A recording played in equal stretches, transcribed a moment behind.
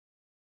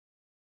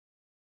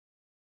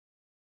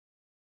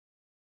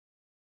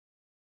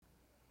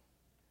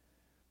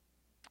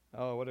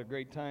Oh, what a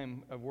great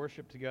time of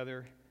worship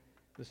together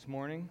this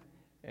morning.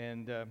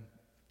 And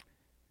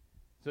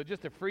so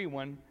just a free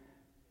one.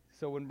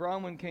 So when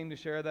Bronwyn came to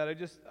share that,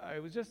 I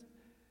was just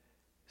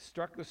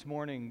struck this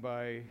morning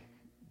by,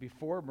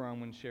 before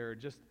Bronwyn shared,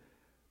 just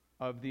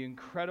of the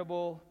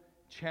incredible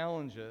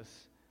challenges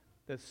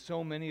that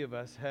so many of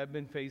us have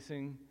been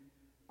facing,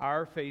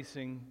 are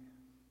facing,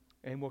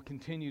 and will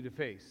continue to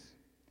face.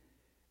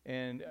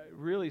 And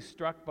really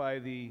struck by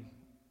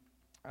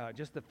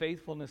just the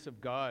faithfulness of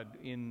God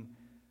in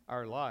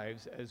our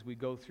lives as we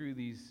go through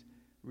these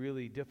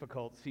really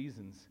difficult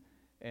seasons.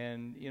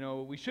 And,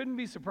 we shouldn't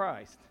be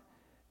surprised.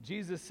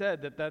 Jesus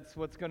said that that's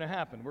what's going to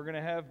happen. We're going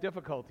to have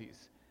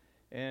difficulties.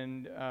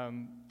 And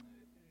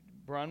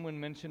Bronwyn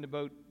mentioned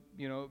about,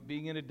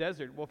 being in a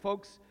desert. Well,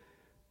 folks,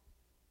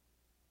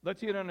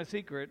 let's get on a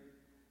secret.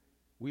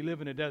 We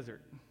live in a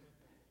desert.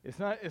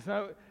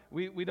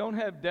 We don't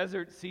have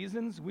desert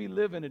seasons. We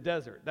live in a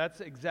desert.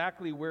 That's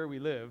exactly where we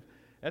live.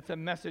 That's a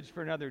message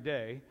for another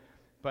day.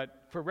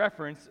 But for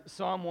reference,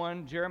 Psalm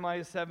 1,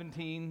 Jeremiah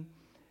 17,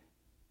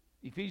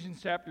 Ephesians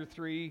chapter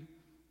 3,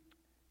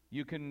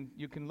 you can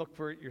look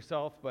for it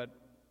yourself, but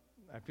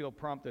I feel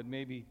prompted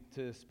maybe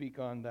to speak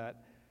on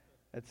that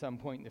at some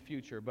point in the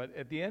future. But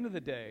at the end of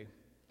the day,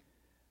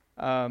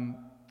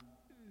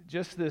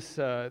 just this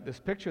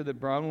picture that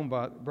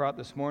Bronwyn brought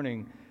this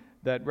morning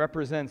that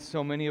represents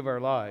so many of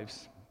our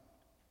lives,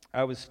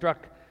 I was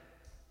struck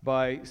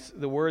by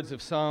the words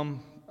of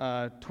Psalm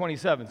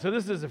 27. So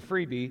this is a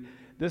freebie.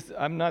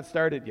 I'm not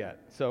started yet.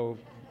 So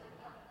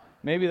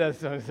maybe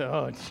that's,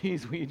 oh,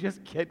 geez, will you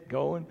just get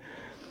going?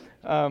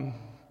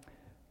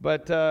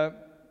 But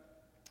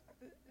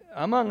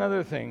among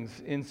other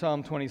things in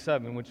Psalm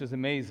 27, which is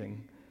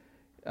amazing,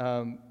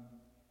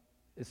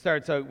 it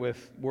starts out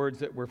with words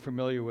that we're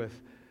familiar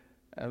with.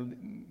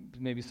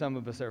 Maybe some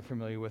of us are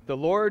familiar with. The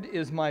Lord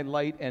is my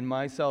light and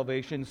my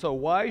salvation, so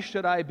why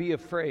should I be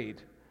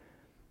afraid?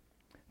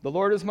 The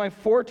Lord is my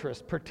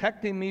fortress,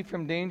 protecting me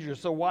from danger,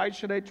 so why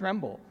should I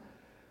tremble?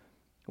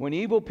 When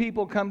evil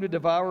people come to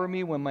devour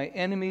me, when my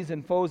enemies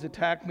and foes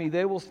attack me,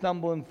 they will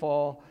stumble and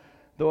fall.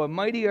 Though a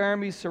mighty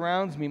army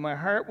surrounds me, my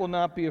heart will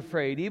not be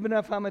afraid. Even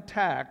if I'm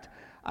attacked,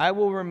 I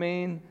will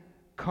remain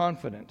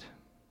confident.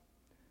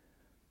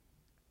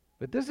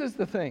 But this is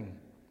the thing.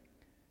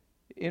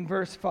 In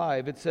verse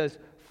 5, it says,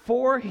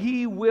 "For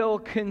he will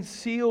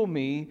conceal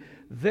me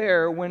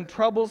there when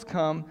troubles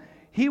come.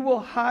 He will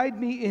hide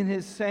me in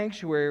his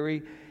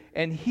sanctuary,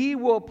 and he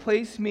will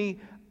place me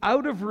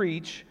out of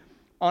reach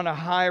on a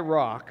high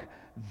rock.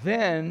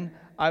 Then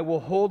I will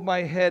hold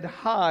my head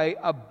high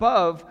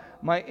above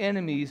my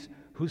enemies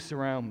who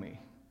surround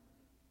me."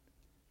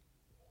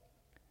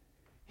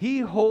 He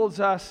holds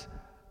us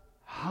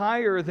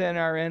higher than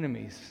our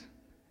enemies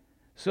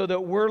so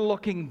that we're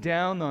looking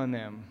down on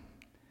them.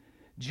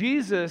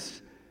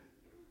 Jesus,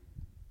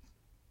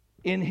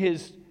 in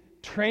his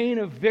train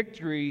of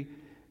victory,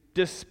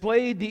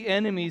 displayed the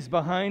enemies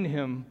behind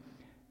him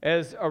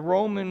as a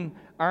Roman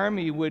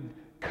army would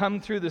come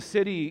through the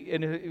city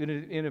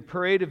in a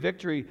parade of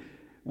victory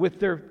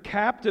with their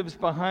captives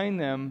behind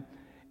them,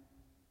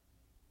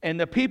 and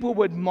the people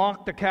would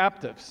mock the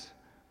captives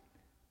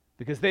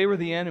because they were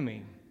the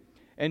enemy.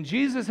 And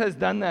Jesus has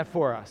done that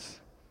for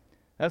us.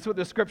 That's what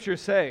the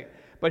scriptures say.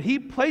 But he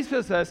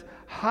places us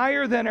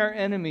higher than our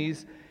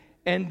enemies,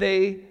 and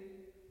they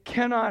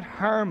cannot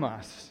harm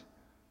us.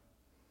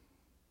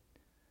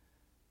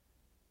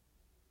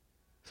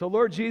 So,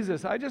 Lord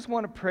Jesus, I just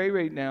want to pray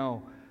right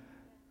now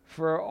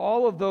for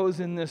all of those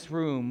in this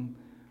room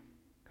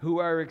who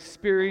are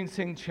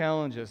experiencing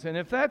challenges. And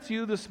if that's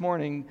you this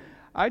morning,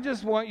 I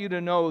just want you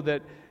to know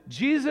that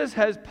Jesus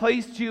has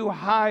placed you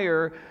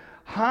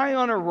high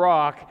on a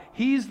rock.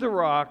 He's the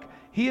rock.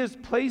 He has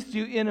placed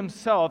you in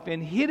himself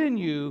and hidden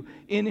you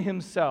in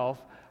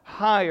himself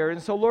higher.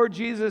 And so, Lord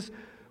Jesus,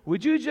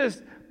 would you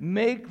just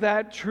make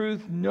that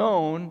truth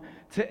known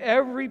to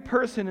every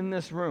person in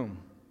this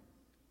room?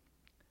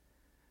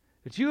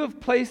 That you have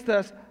placed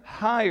us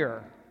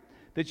higher,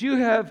 that you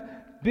have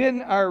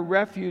been our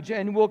refuge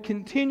and will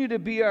continue to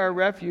be our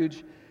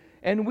refuge,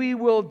 and we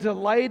will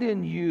delight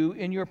in you,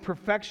 in your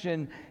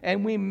perfection,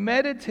 and we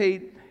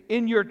meditate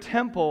in your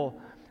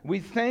temple. We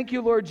thank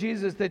you, Lord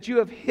Jesus, that you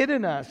have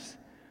hidden us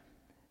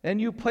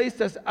and you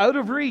placed us out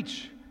of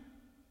reach.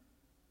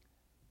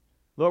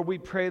 Lord, we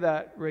pray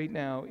that right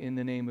now in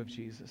the name of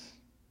Jesus.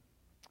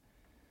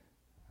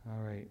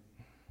 All right.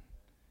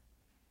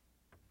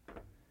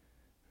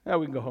 Now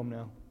we can go home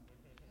now.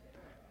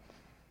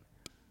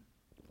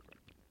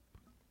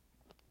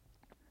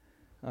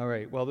 All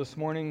right. Well, this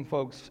morning,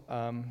 folks,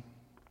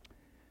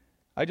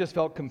 I just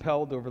felt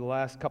compelled over the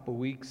last couple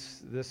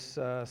weeks. This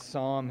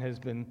psalm has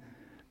been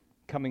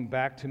coming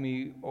back to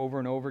me over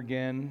and over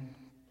again.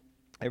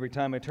 Every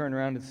time I turn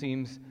around, it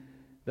seems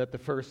that the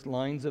first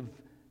lines of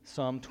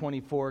Psalm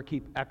 24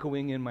 keep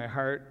echoing in my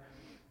heart.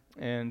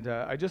 And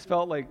I just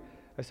felt like,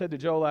 I said to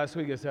Joe last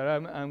week, I said,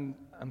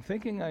 I'm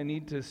thinking I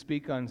need to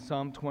speak on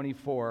Psalm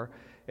 24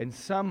 and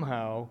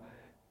somehow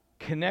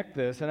connect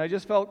this. And I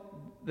just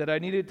felt that I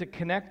needed to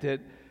connect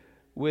it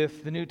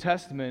with the New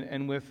Testament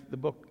and with the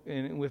book,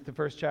 and with the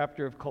first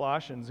chapter of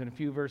Colossians and a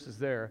few verses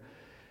there.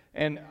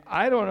 And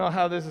I don't know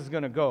how this is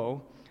going to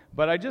go,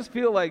 but I just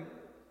feel like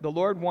the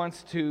Lord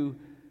wants to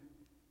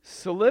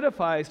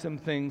solidify some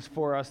things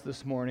for us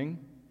this morning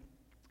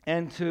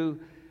and to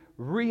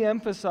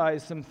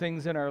re-emphasize some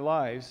things in our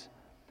lives.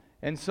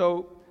 And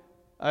so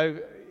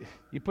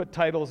you put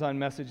titles on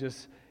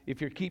messages. If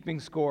you're keeping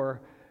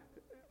score,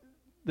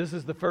 this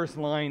is the first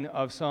line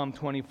of Psalm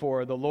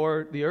 24.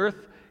 The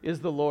earth is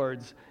the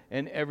Lord's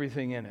and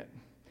everything in it.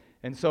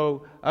 And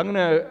so I'm going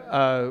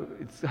to,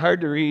 it's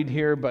hard to read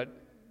here, but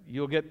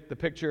you'll get the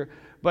picture.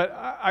 But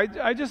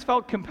I just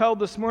felt compelled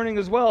this morning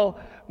as well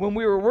when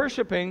we were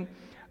worshiping.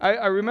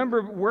 I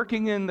remember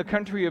working in the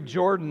country of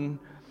Jordan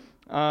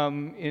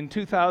in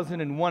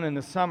 2001 in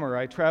the summer.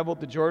 I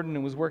traveled to Jordan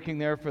and was working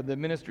there for the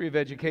Ministry of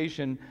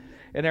Education.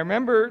 And I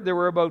remember there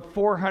were about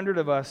 400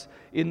 of us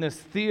in this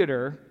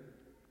theater,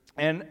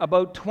 and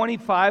about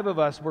 25 of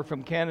us were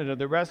from Canada.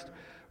 The rest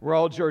were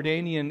all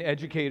Jordanian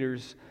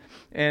educators.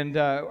 And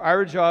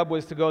our job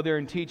was to go there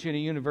and teach in a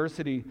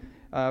university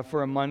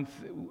for a month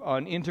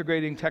on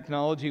integrating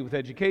technology with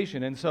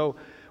education. And so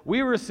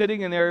we were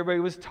sitting in there, everybody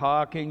was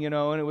talking, and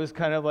it was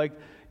kind of like,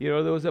 there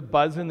was a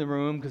buzz in the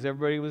room because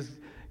everybody was,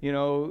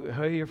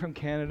 hey, you're from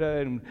Canada,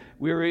 and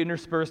we were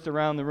interspersed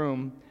around the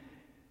room.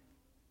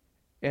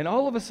 And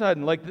all of a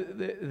sudden, like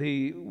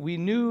we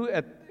knew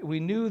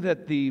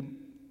that the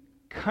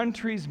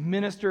country's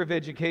minister of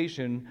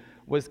education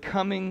was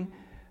coming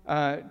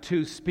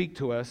to speak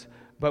to us,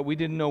 but we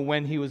didn't know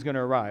when he was going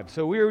to arrive.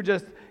 So we were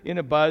just in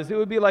a buzz. It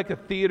would be like a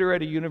theater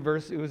at a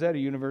university. It was at a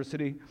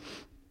university.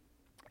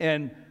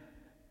 And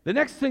the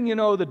next thing you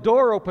know, the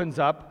door opens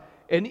up,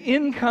 and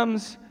in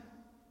comes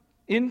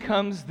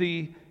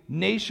the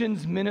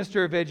nation's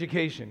minister of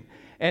education.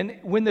 And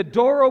when the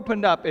door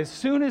opened up, as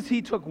soon as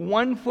he took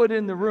one foot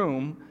in the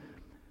room,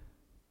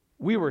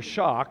 we were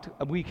shocked,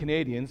 we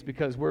Canadians,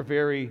 because we're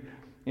very,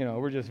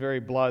 we're just very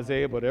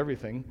blasé about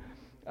everything.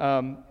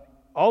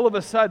 All of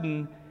a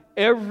sudden,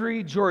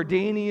 every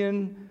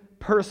Jordanian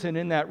person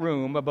in that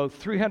room, about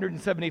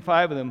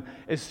 375 of them,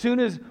 as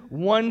soon as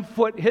one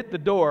foot hit the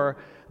door,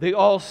 they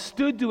all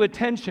stood to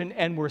attention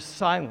and were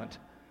silent.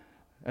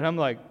 And I'm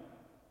like,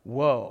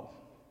 whoa,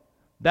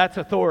 that's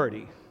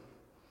authority,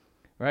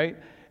 right?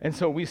 And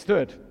so we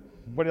stood.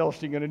 What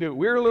else are you going to do?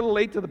 We were a little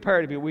late to the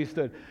party, but we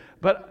stood.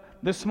 But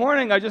this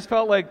morning, I just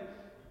felt like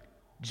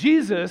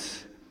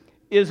Jesus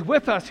is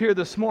with us here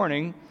this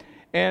morning,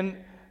 and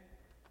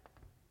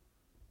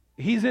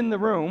he's in the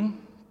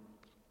room.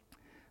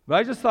 But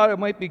I just thought it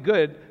might be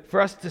good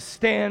for us to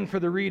stand for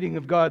the reading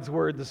of God's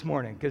word this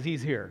morning, because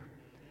he's here.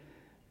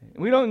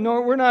 We don't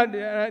know, we're not,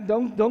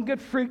 don't get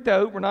freaked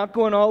out. We're not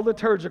going all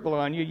liturgical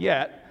on you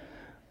yet.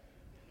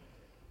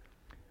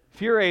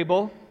 If you're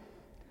able.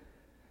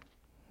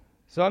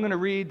 So I'm going to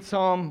read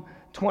Psalm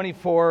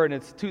 24, and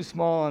it's too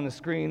small on the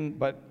screen,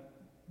 but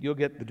you'll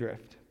get the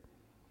drift.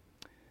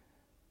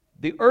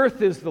 The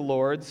earth is the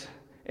Lord's,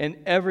 and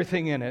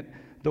everything in it.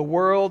 The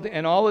world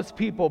and all its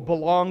people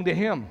belong to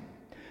him.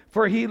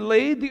 For he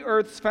laid the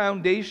earth's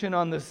foundation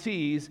on the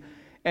seas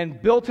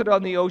and built it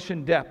on the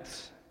ocean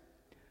depths.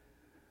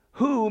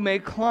 Who may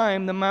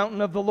climb the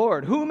mountain of the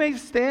Lord? Who may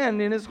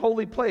stand in his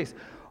holy place?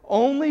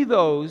 Only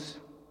those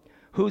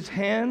whose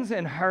hands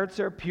and hearts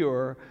are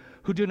pure,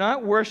 who do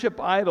not worship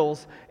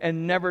idols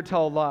and never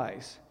tell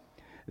lies.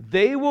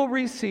 They will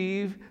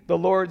receive the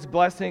Lord's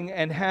blessing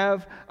and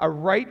have a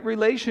right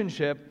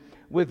relationship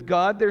with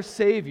God their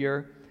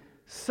Savior.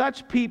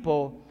 Such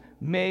people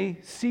may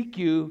seek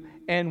you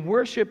and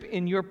worship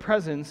in your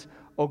presence,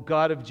 O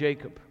God of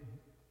Jacob.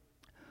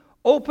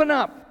 Open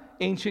up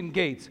ancient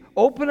gates,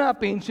 open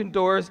up ancient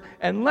doors,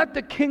 and let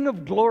the King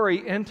of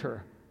glory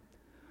enter.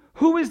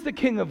 Who is the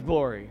King of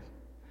glory?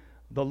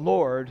 The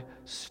Lord,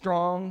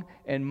 strong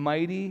and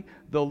mighty,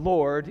 the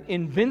Lord,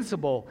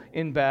 invincible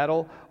in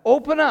battle.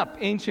 Open up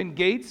ancient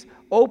gates,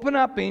 open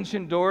up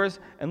ancient doors,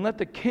 and let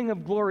the King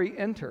of glory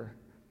enter.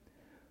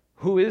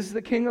 Who is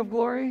the King of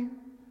glory?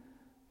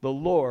 The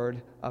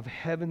Lord of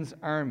heaven's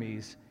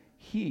armies.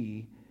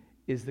 He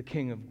is the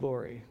King of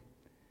glory.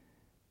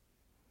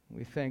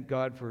 We thank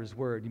God for his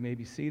word. You may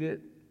be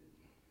seated.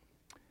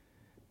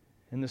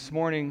 And this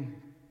morning,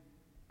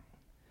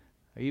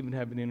 I even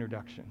have an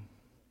introduction.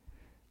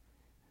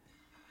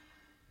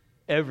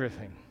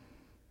 Everything.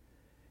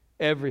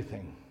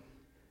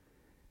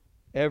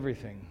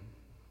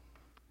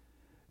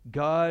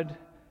 God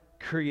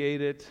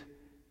created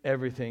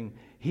everything.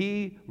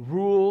 He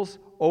rules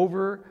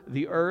over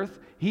the earth.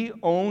 He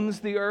owns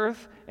the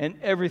earth and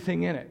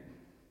everything in it.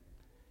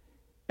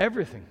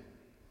 Everything.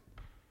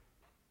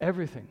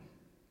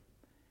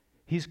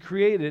 He's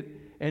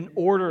created an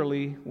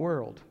orderly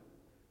world.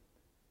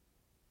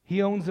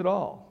 He owns it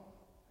all.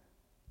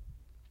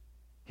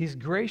 He's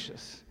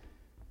gracious.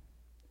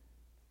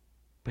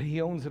 But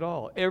he owns it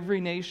all.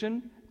 Every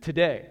nation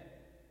today.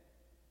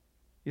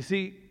 You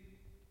see,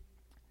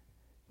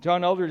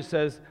 John Eldredge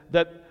says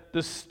that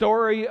the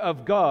story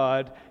of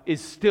God is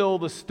still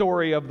the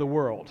story of the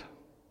world.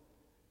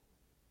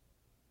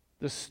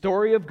 The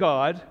story of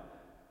God,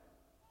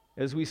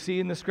 as we see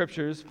in the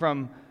scriptures,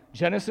 from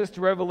Genesis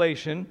to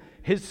Revelation,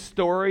 his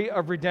story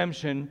of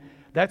redemption,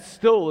 that's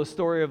still the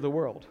story of the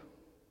world.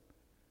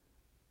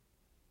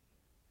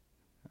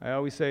 I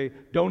always say,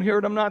 don't hear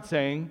what I'm not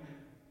saying,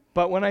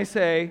 but when I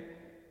say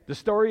the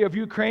story of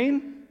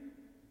Ukraine,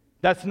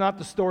 that's not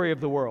the story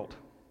of the world.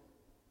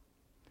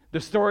 The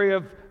story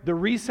of the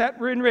reset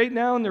we're in right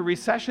now and the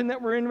recession that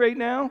we're in right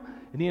now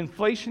and the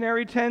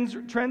inflationary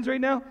trends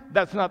right now,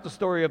 that's not the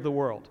story of the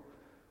world.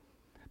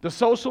 The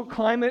social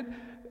climate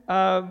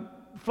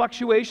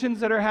fluctuations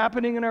that are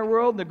happening in our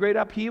world, the great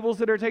upheavals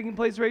that are taking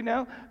place right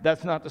now,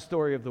 that's not the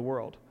story of the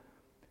world.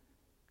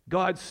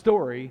 God's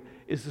story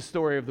is the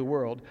story of the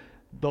world.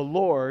 The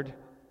Lord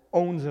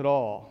owns it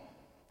all.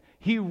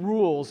 He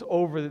rules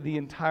over the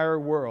entire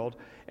world,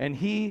 and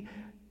He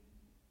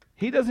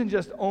doesn't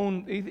just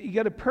own, you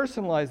got to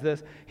personalize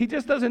this. He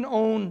just doesn't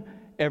own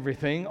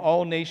everything,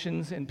 all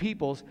nations and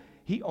peoples.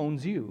 He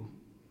owns you.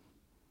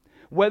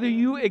 Whether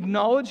you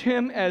acknowledge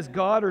Him as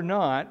God or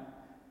not,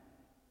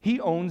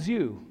 He owns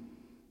you.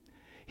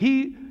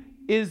 He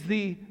is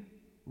the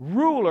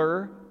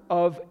ruler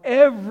of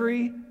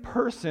every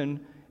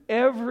person,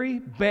 every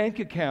bank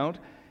account,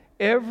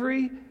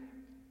 every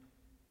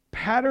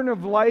pattern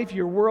of life,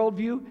 your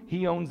worldview.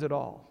 He owns it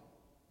all.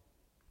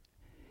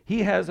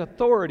 He has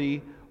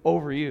authority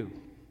over you.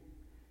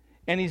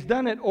 And He's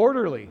done it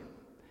orderly.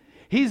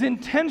 He's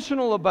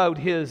intentional about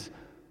His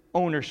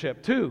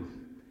ownership too.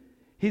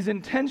 He's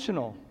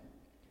intentional.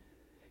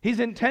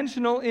 He's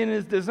intentional in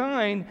His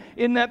design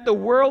in that the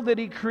world that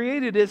He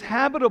created is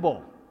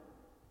habitable.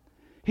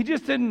 He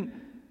just didn't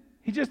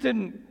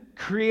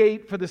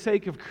create for the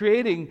sake of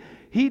creating.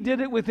 He did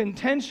it with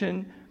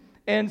intention,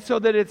 and so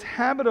that it's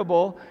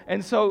habitable.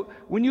 And so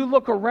when you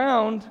look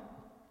around,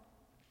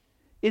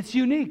 it's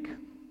unique.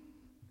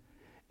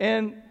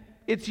 And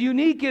it's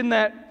unique in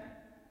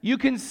that you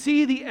can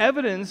see the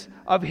evidence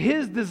of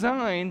His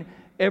design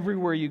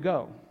everywhere you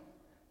go.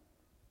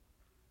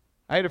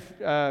 I had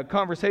a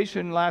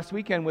conversation last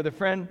weekend with a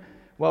friend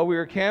while we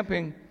were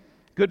camping,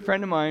 good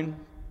friend of mine,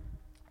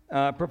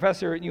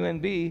 professor at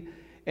UNB,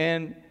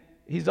 and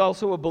he's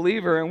also a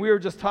believer, and we were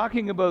just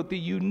talking about the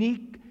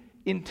unique,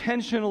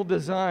 intentional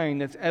design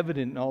that's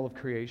evident in all of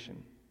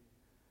creation.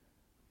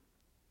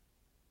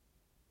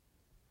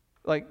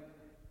 Like,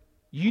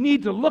 you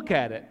need to look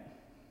at it.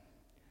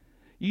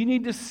 You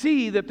need to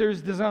see that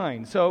there's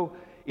design. So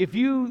if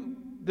you,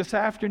 this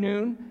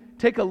afternoon,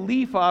 take a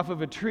leaf off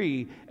of a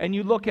tree and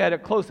you look at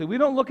it closely. We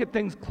don't look at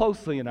things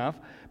closely enough,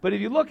 but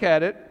if you look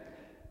at it,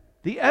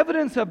 the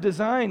evidence of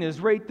design is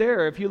right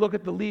there. If you look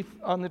at the leaf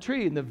on the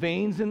tree and the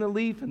veins in the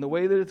leaf and the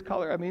way that it's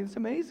colored, I mean, it's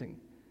amazing.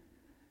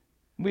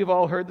 We've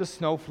all heard the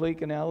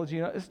snowflake analogy.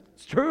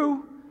 It's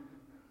true.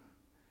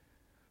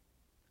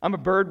 I'm a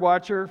bird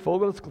watcher,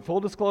 full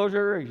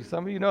disclosure.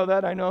 Some of you know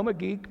that. I know I'm a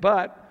geek,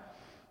 but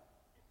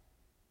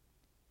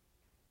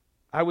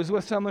I was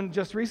with someone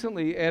just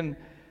recently, and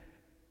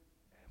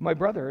my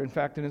brother, in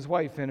fact, and his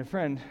wife and a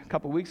friend a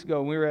couple weeks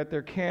ago, and we were at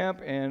their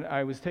camp, and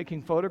I was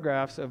taking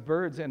photographs of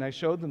birds, and I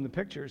showed them the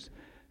pictures,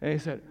 and they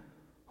said,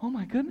 "Oh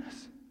my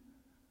goodness,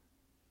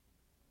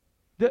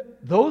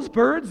 those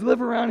birds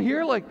live around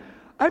here? Like,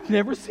 I've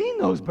never seen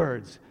those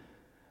birds."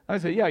 I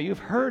said, "Yeah, you've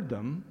heard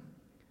them,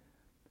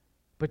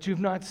 but you've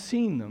not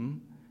seen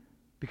them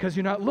because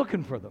you're not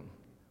looking for them."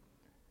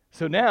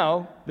 So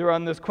now they're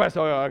on this quest.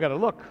 Oh, I got to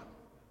look.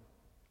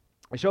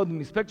 I showed them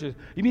these pictures.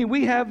 You mean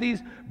we have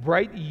these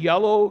bright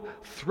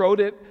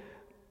yellow-throated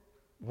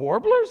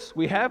warblers?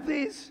 We have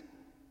these?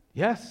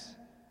 Yes.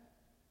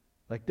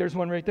 Like there's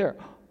one right there.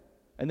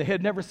 And they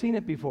had never seen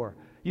it before.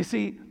 You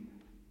see,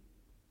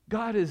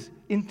 God is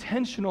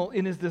intentional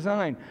in His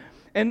design.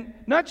 And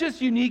not just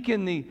unique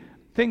in the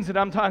things that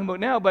I'm talking about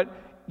now, but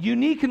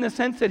unique in the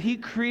sense that He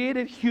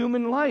created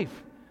human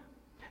life.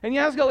 And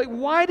you ask God, like,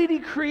 why did He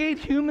create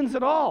humans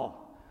at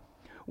all?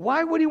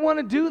 Why would He want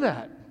to do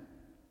that?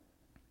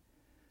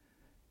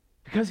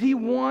 Because He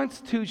wants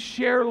to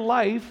share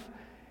life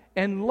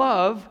and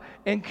love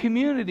and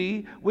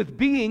community with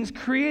beings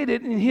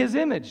created in His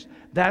image.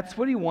 That's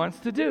what He wants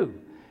to do.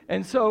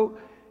 And so,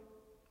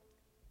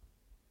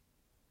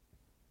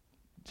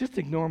 just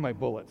ignore my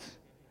bullets.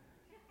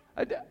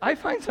 I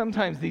find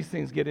sometimes these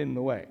things get in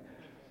the way.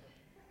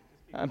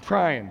 I'm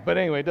trying, but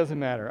anyway, it doesn't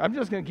matter. I'm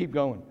just going to keep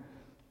going.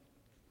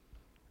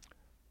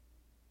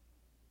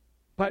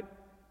 But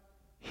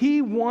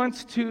He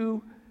wants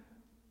to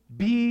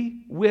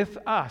be with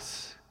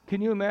us.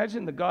 Can you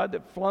imagine the God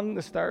that flung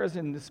the stars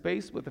into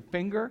space with a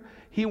finger?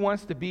 He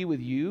wants to be with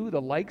you,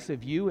 the likes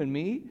of you and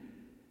me.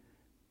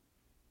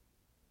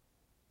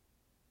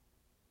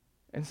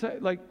 And so,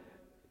 like,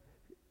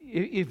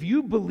 if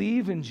you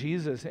believe in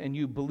Jesus and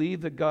you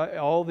believe that God,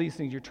 all these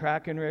things, you're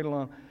tracking right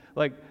along,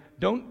 like,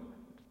 don't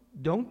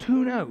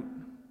tune out.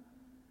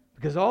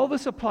 Because all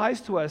this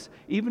applies to us,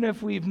 even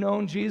if we've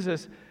known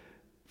Jesus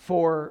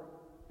for,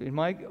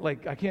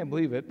 I can't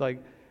believe it,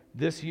 like,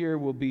 this year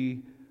will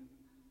be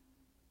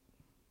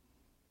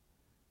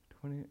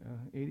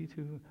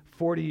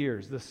 40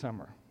 years this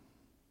summer.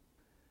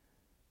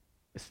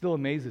 It still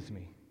amazes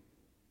me.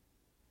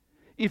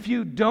 If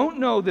you don't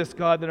know this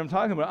God that I'm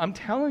talking about, I'm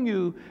telling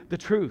you the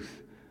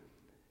truth.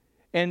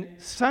 And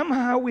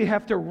somehow we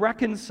have to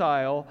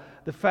reconcile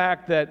the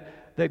fact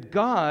that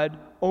God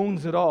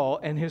owns it all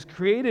and has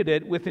created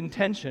it with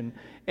intention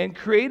and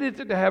created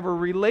it to have a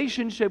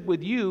relationship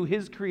with you,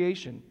 his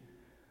creation.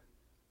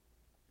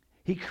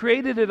 He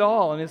created it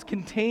all and is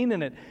contained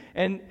in it.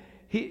 And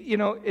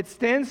it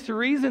stands to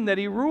reason that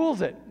he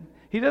rules it.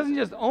 He doesn't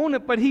just own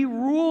it, but he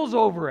rules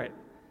over it.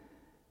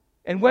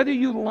 And whether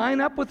you line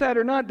up with that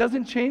or not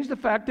doesn't change the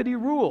fact that he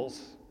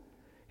rules.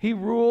 He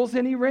rules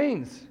and he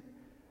reigns.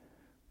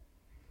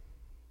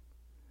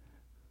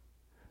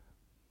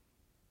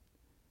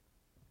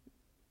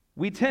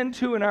 We tend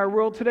to, in our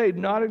world today,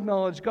 not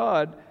acknowledge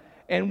God,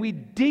 and we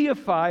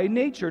deify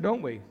nature,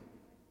 don't we?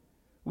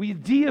 We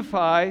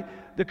deify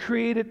the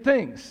created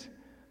things.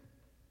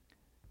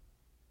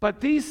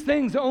 But these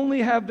things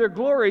only have their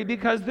glory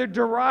because they're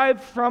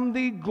derived from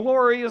the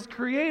glorious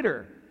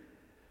Creator.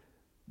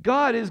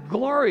 God is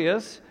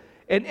glorious,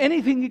 and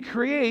anything he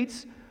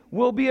creates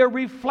will be a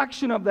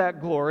reflection of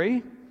that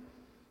glory,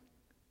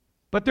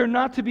 but they're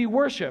not to be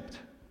worshiped.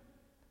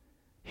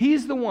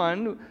 He's the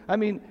one,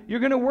 you're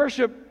going to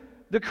worship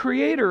the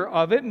creator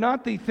of it,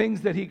 not the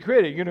things that he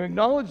created. You're going to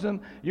acknowledge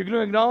them, you're going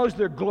to acknowledge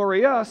they're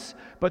glorious,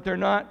 but they're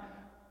not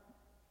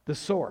the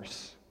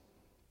source.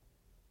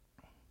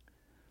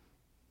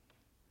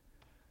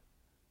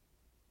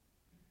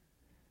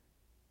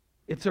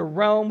 It's a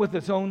realm with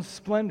its own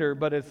splendor,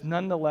 but it's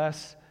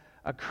nonetheless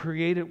a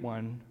created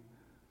one.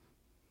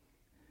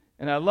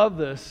 And I love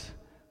this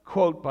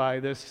quote by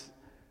this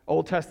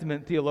Old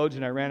Testament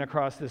theologian I ran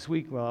across this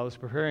week while I was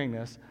preparing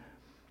this.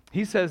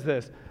 He says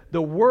this: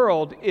 the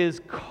world is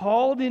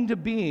called into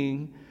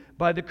being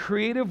by the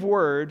creative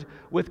word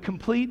with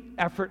complete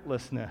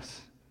effortlessness.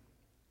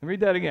 Let me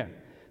read that again.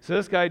 So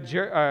this guy,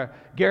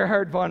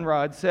 Gerhard von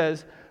Rad,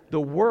 says, the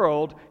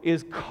world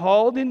is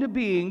called into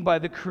being by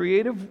the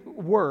creative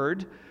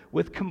word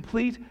with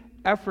complete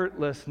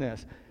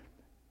effortlessness.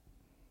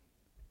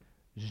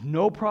 There's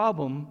no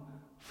problem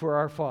for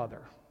our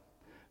Father.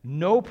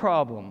 No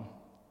problem.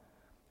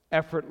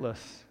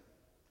 Effortless.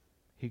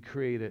 He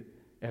created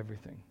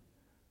everything.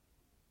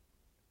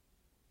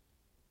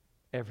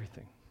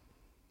 Everything.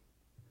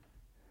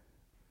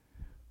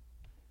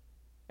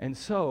 And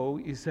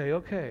so you say,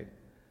 okay,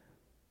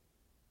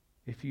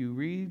 if you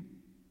read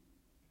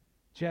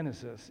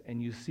Genesis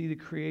and you see the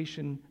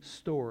creation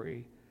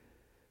story,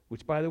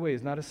 which, by the way,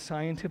 is not a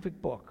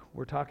scientific book.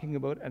 We're talking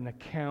about an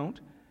account.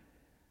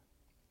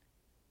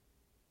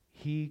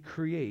 He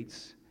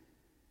creates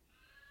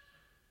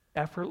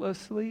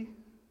effortlessly,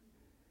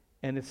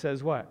 and it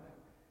says what?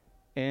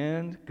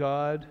 And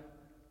God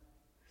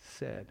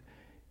said,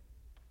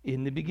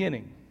 in the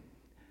beginning,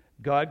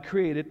 God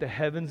created the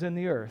heavens and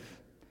the earth.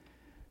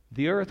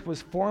 The earth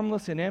was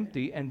formless and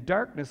empty, and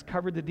darkness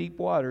covered the deep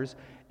waters,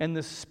 and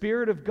the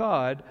Spirit of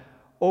God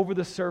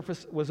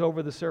was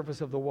over the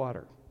surface of the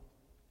water.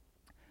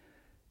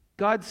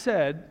 God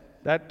said,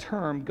 that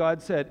term,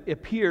 God said,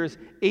 appears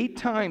 8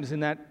 times in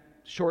that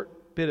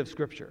short bit of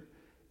Scripture.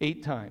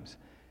 8 times.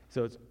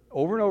 So it's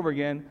over and over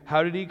again.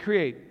 How did he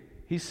create?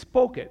 He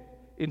spoke it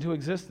into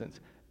existence,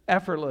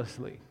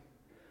 effortlessly,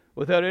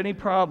 without any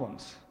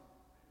problems.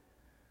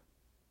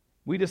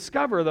 We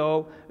discover,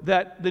 though,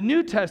 that the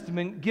New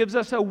Testament gives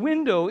us a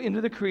window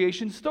into the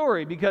creation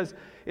story, because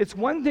it's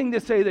one thing to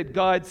say that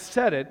God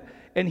said it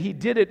and he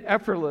did it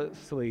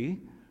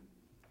effortlessly.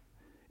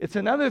 It's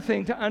another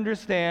thing to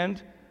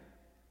understand,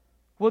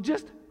 well,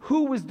 just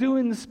who was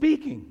doing the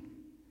speaking.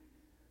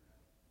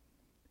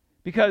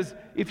 Because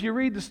if you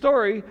read the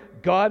story,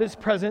 God is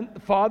present,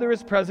 the Father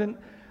is present,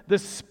 the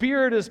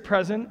Spirit is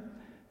present,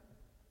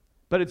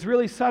 but it's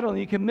really subtle, and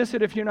you can miss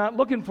it if you're not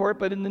looking for it.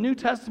 But in the New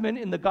Testament,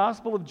 in the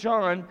Gospel of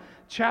John,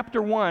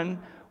 chapter 1,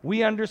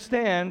 we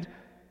understand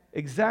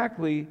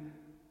exactly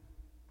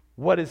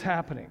what is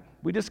happening.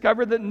 We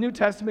discover that the New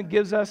Testament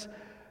gives us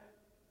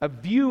a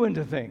view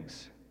into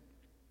things.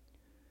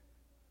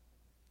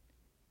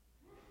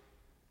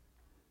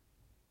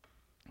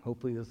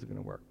 Hopefully this is going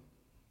to work.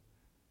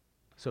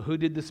 So who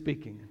did the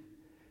speaking?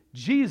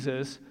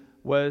 Jesus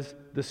was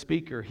the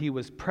speaker. He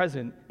was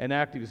present and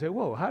active. You say,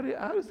 whoa, how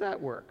does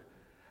that work?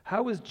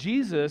 How is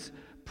Jesus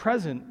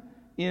present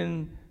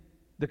in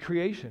the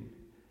creation?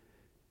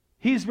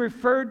 He's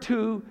referred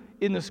to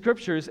in the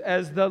Scriptures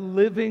as the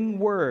living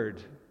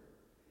Word.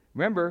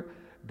 Remember,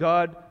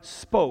 God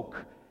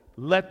spoke,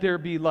 let there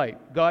be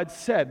light. God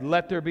said,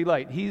 let there be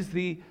light. He's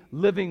the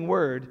living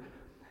Word.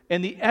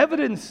 And the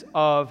evidence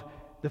of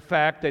the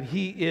fact that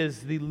he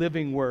is the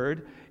living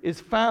Word is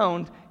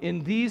found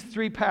in these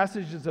 3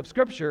 passages of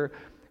Scripture,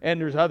 and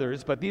there's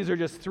others, but these are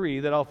just 3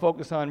 that I'll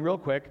focus on real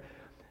quick.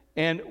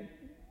 And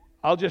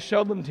I'll just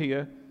show them to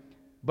you,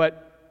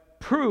 but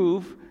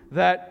prove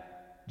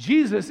that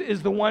Jesus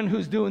is the one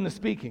who's doing the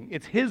speaking.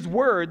 It's his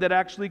word that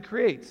actually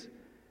creates.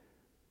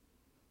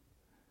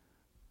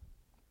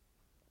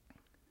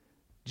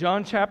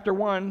 John chapter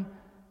 1,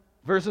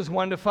 verses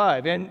 1 to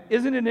 5. And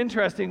isn't it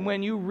interesting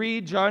when you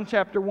read John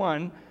chapter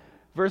 1,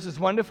 verses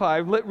 1 to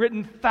 5,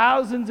 written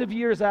thousands of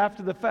years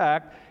after the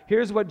fact.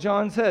 Here's what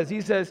John says.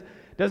 He says,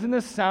 doesn't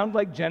this sound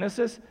like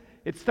Genesis?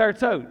 It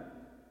starts out,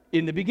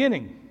 in the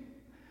beginning.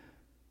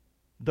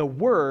 The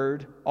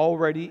Word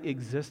already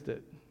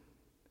existed.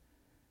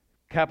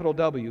 Capital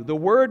W. The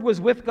Word was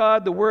with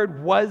God. The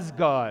Word was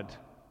God.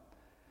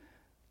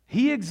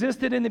 He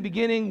existed in the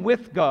beginning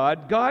with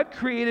God. God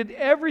created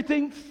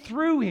everything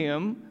through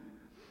him,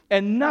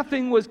 and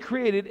nothing was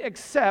created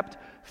except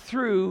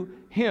through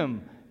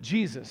him,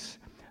 Jesus.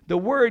 The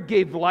Word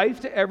gave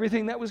life to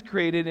everything that was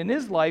created, and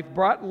his life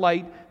brought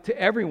light to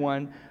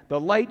everyone. The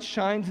light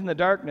shines in the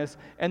darkness,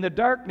 and the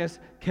darkness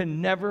can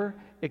never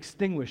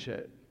extinguish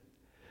it.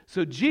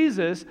 So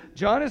Jesus,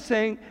 John is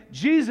saying,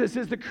 Jesus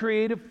is the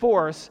creative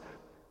force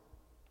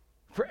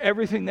for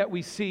everything that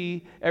we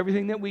see,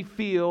 everything that we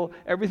feel,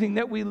 everything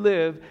that we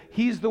live.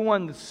 He's the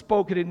one that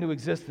spoke it into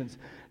existence.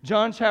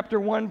 John chapter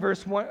 1,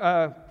 verse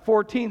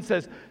 14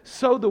 says,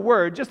 so the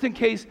Word, just in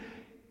case,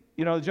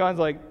 John's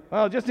like,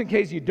 well, just in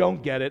case you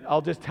don't get it,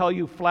 I'll just tell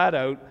you flat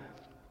out.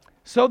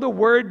 So the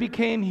Word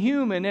became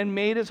human and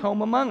made his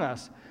home among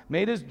us,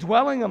 made his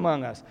dwelling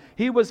among us.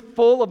 He was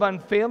full of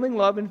unfailing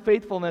love and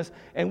faithfulness,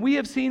 and we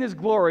have seen his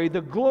glory,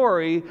 the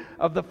glory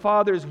of the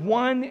Father's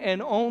one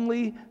and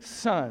only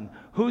Son.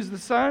 Who's the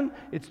Son?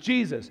 It's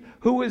Jesus.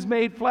 Who was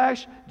made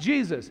flesh?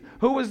 Jesus.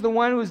 Who was the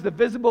one who is the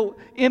visible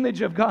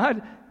image of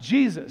God?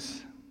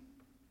 Jesus.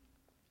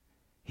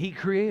 He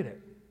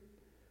created.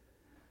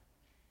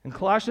 And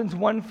Colossians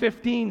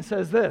 1:15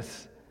 says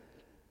this,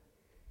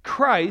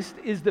 Christ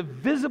is the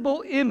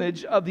visible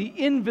image of the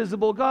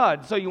invisible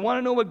God. So you want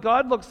to know what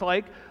God looks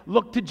like?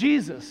 Look to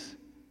Jesus.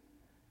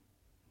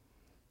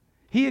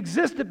 He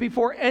existed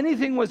before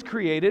anything was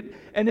created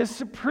and is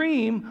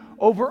supreme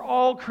over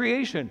all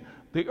creation.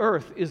 The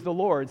earth is the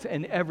Lord's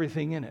and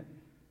everything in it.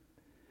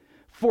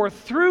 For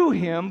through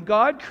him,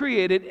 God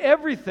created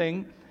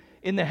everything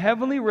in the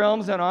heavenly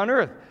realms and on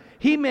earth.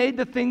 He made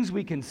the things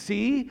we can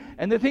see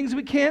and the things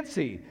we can't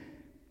see.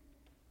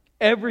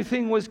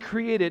 Everything was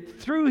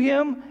created through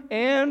him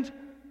and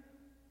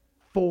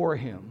for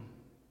him.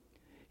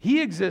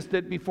 He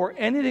existed before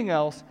anything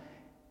else.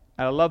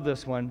 And I love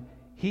this one.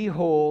 He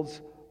holds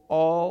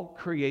all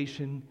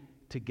creation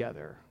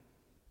together.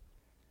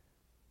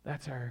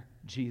 That's our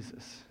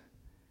Jesus.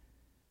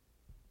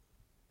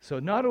 So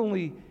not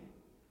only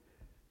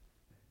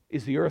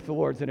is the earth the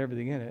Lord's and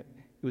everything in it,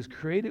 it was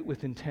created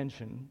with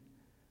intention.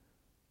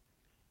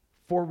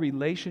 For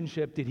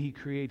relationship did he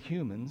create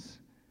humans.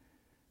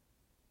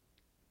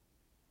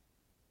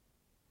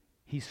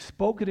 He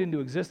spoke it into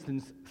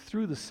existence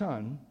through the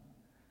Son.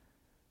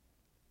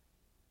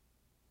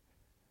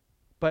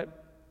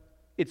 But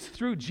it's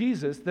through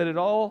Jesus that it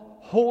all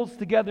holds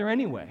together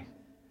anyway.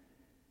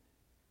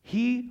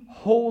 He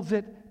holds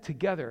it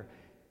together.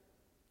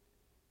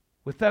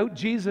 Without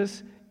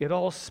Jesus, it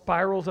all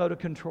spirals out of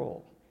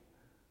control.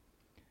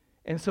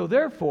 And so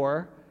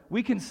therefore,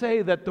 we can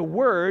say that the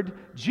Word,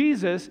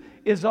 Jesus,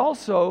 is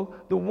also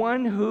the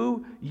one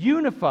who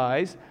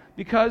unifies,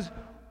 because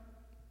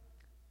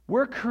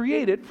we're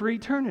created for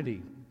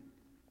eternity.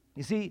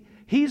 You see,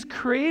 he's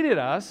created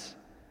us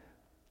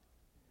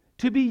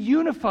to be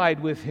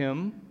unified with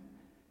him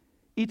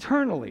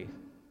eternally.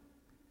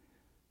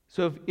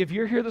 So if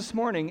you're here this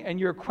morning and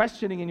you're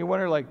questioning and you're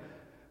wondering, like,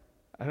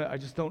 I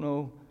just don't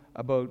know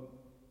about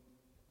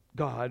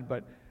God,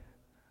 but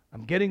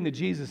I'm getting the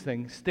Jesus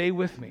thing, stay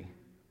with me.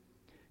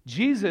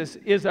 Jesus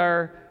is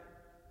our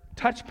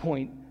touch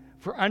point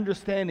for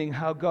understanding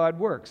how God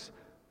works.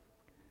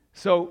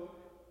 So,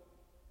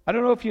 I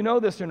don't know if you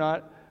know this or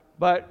not,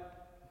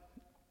 but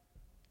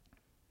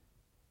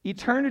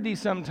eternity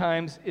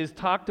sometimes is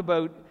talked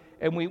about,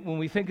 and when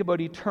we think about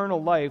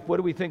eternal life, what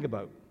do we think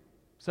about?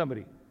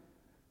 Somebody.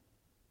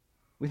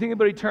 We think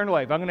about eternal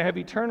life. I'm going to have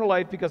eternal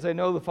life because I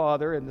know the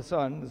Father and the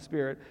Son and the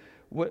Spirit.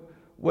 What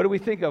do we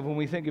think of when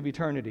we think of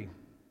eternity?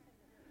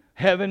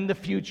 Heaven, the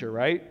future,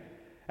 right?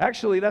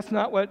 Actually, that's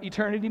not what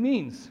eternity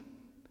means.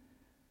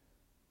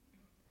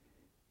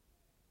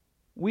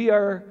 We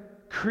are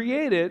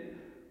created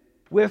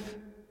with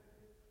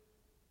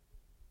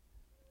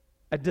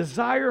a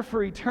desire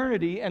for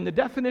eternity, and the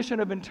definition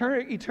of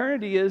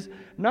eternity is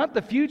not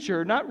the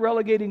future, not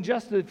relegating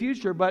just to the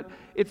future, but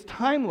it's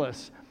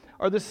timeless,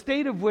 or the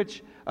state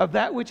of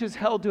that which is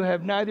held to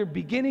have neither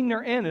beginning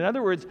nor end. In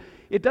other words,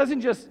 it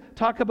doesn't just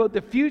talk about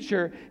the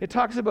future, it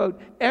talks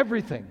about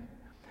everything.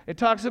 It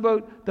talks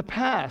about the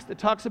past, it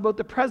talks about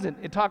the present,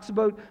 it talks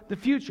about the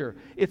future.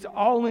 It's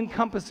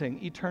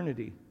all-encompassing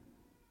eternity.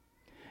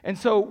 And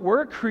so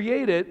we're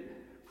created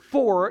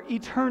for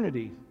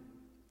eternity.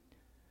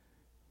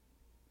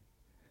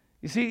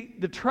 You see,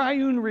 the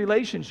triune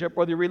relationship,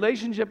 or the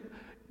relationship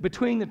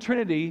between the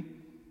Trinity,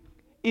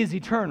 is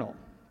eternal.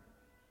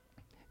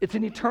 It's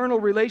an eternal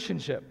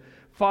relationship.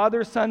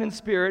 Father, Son, and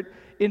Spirit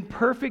in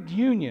perfect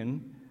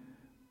union.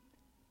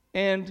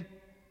 And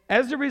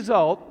as a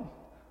result,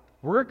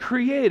 we're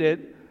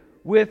created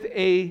with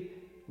a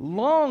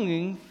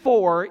longing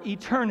for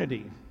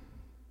eternity.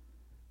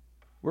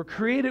 We're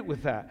created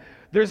with that.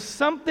 There's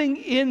something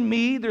in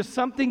me, there's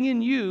something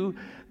in you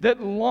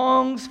that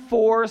longs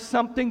for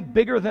something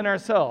bigger than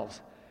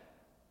ourselves.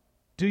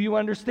 Do you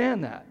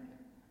understand that?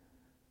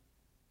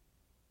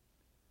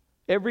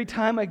 Every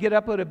time I get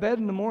up out of bed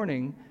in the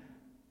morning,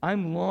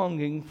 I'm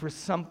longing for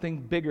something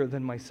bigger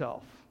than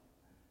myself.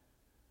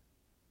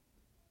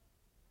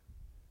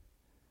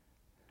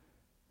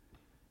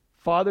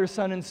 Father,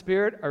 Son, and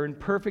Spirit are in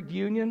perfect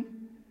union,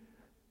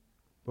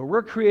 but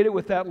we're created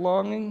with that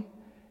longing,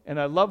 and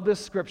I love this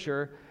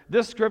scripture.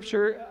 This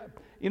scripture,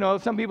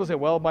 some people say,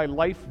 well, my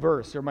life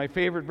verse or my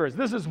favorite verse.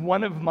 This is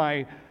one of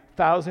my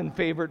 1,000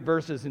 favorite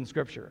verses in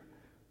Scripture.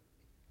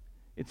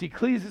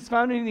 It's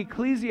found in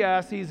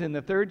Ecclesiastes in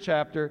the 3rd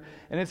chapter,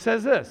 and it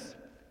says this: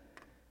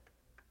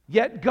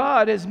 Yet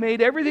God has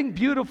made everything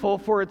beautiful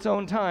for its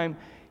own time.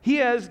 He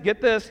has, get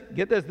this,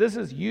 this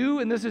is you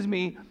and this is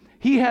me.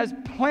 He has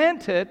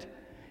planted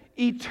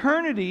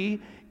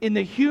eternity in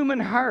the human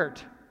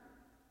heart.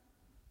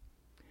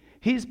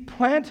 He's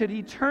planted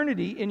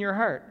eternity in your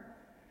heart.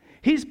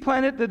 He's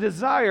planted the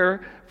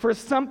desire for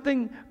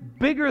something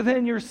bigger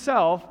than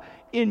yourself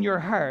in your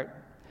heart.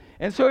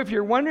 And so if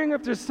you're wondering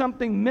if there's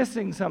something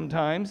missing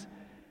sometimes,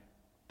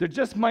 there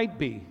just might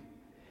be.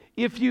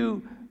 If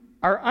you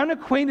are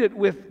unacquainted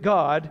with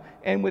God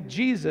and with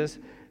Jesus,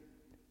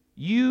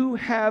 you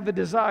have a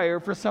desire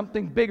for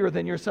something bigger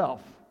than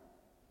yourself.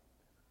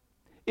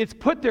 It's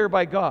put there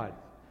by God.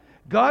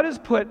 God has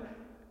put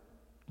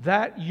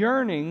that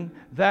yearning,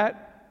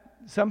 that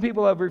some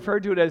people have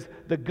referred to it as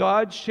the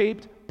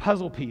God-shaped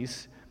puzzle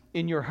piece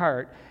in your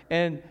heart.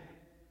 And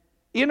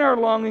in our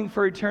longing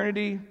for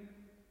eternity,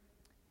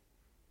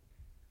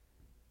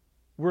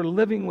 we're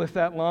living with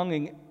that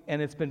longing,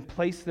 and it's been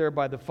placed there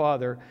by the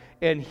Father,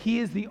 and He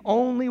is the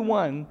only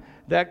one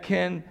that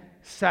can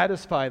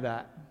satisfy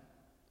that.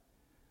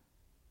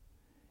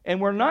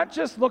 And we're not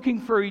just looking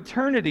for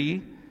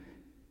eternity,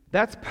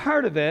 that's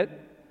part of it.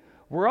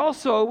 We're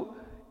also,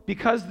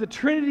 because the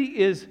Trinity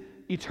is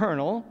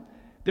eternal,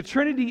 the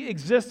Trinity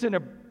exists in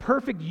a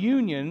perfect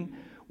union,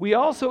 we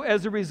also,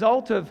 as a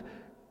result of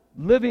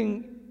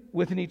living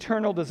with an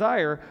eternal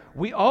desire,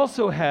 we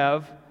also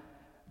have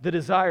the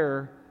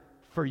desire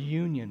for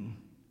union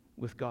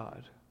with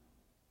God.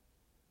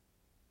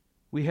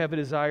 We have a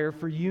desire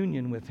for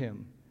union with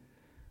Him.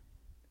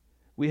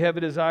 We have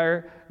a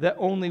desire that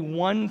only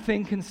one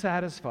thing can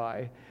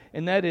satisfy,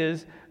 and that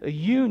is a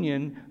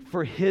union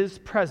for His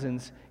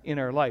presence in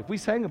our life. We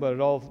sang about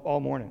it all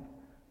morning.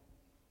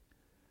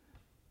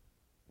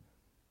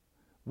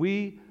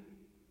 We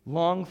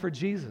long for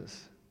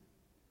Jesus.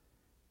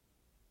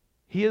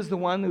 He is the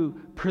one who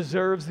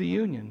preserves the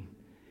union.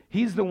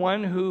 He's the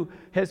one who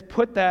has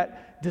put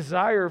that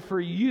desire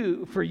for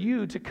you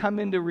to come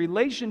into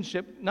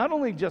relationship, not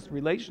only just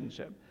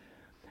relationship,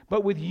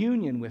 but with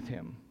union with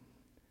Him.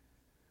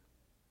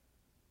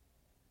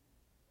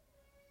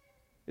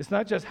 It's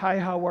not just, hi,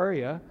 how are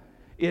you?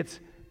 It's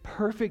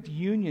perfect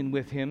union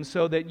with Him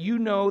so that you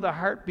know the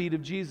heartbeat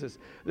of Jesus.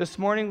 This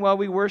morning while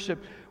we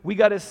worship, we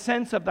got a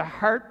sense of the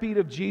heartbeat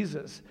of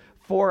Jesus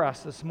for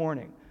us this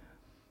morning.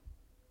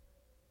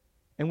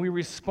 And we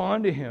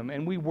respond to Him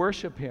and we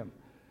worship Him.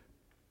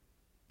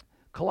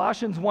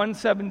 Colossians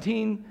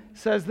 1:17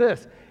 says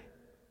this,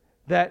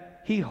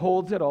 that He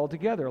holds it all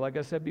together, like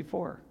I said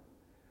before.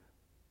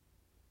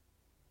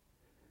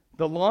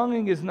 The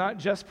longing is not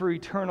just for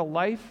eternal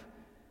life,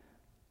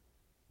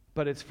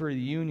 but it's for the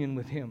union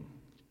with Him.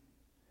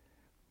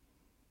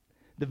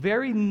 The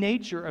very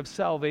nature of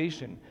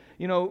salvation,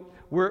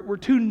 we're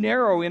too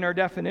narrow in our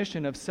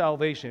definition of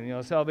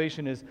salvation.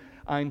 Salvation is,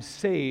 I'm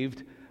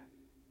saved,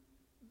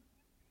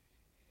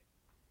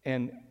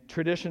 and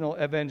traditional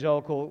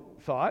evangelical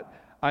thought,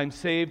 I'm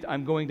saved,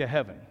 I'm going to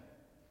heaven.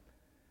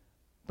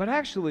 But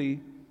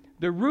actually,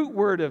 the root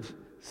word of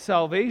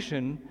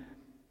salvation,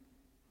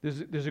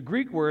 there's a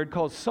Greek word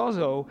called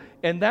sozo,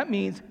 and that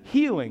means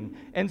healing.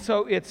 And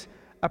so it's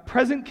a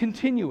present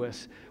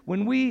continuous.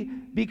 When we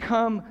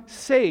become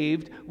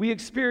saved, we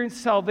experience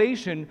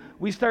salvation,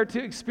 we start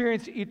to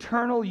experience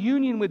eternal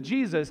union with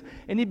Jesus,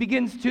 and He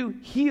begins to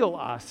heal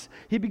us.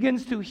 He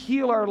begins to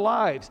heal our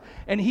lives,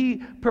 and He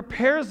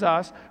prepares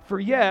us for,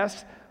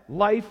 yes,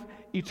 life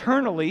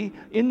eternally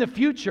in the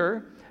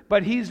future,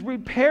 but He's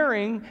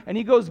repairing, and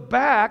He goes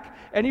back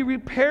and He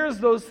repairs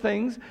those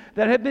things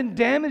that have been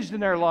damaged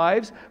in our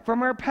lives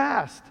from our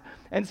past.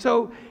 And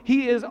so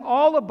He is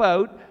all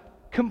about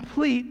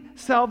complete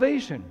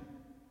salvation.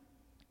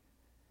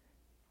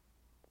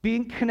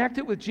 Being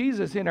connected with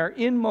Jesus in our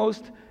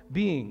inmost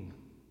being.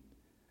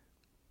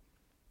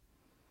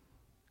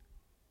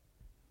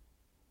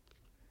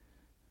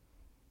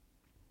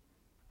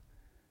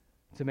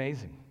 It's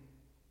amazing.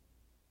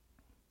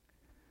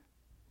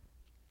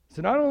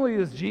 So not only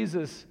does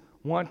Jesus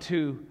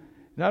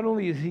not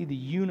only is He the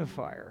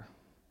unifier,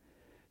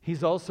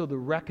 He's also the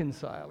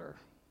reconciler.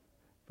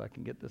 If I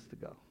can get this to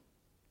go.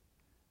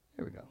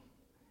 There we go.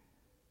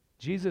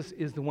 Jesus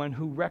is the one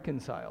who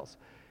reconciles.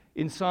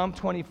 In Psalm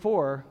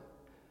 24,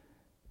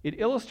 it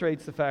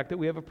illustrates the fact that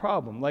we have a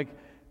problem. Like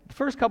The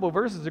first couple of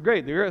verses are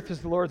great. The earth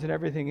is the Lord's and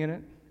everything in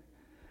it.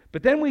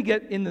 But then we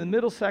get in the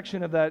middle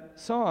section of that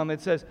psalm, it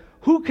says,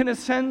 who can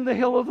ascend the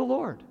hill of the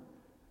Lord?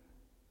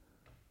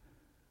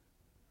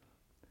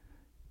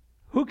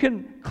 Who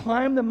can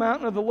climb the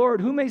mountain of the Lord?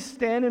 Who may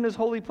stand in his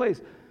holy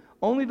place?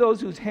 Only those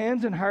whose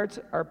hands and hearts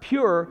are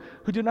pure,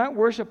 who do not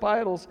worship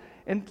idols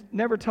and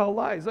never tell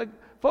lies. Like,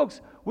 folks,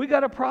 we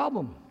got a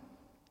problem.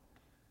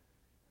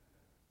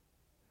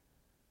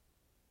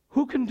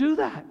 Who can do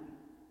that?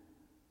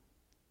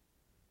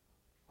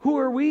 Who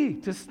are we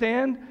to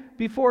stand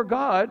before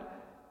God?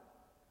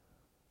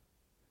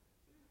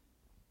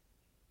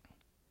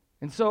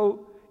 And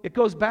so it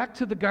goes back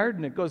to the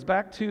garden. It goes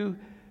back to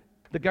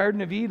the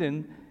Garden of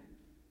Eden,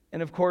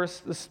 and of course,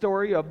 the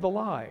story of the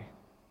lie.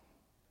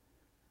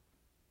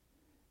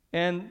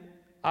 And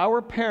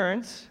our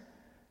parents,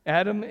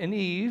 Adam and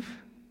Eve,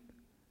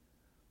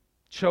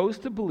 chose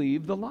to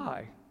believe the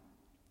lie.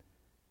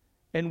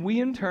 And we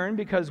in turn,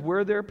 because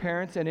we're their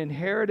parents and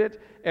inherited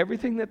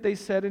everything that they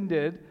said and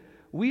did,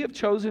 we have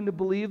chosen to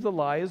believe the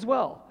lie as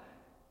well.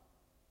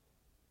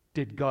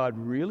 Did God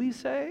really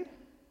say?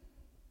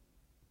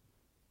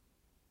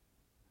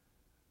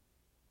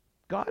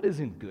 God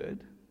isn't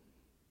good.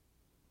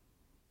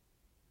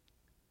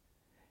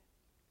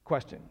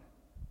 Question.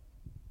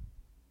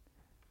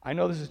 I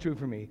know this is true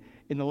for me.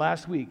 In the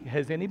last week,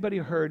 has anybody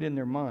heard in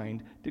their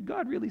mind, did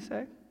God really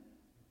say?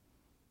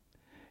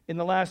 In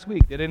the last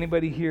week, did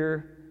anybody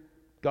hear,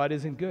 God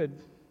isn't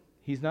good?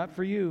 He's not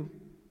for you.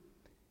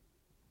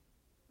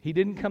 He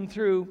didn't come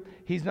through.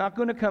 He's not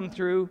going to come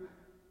through.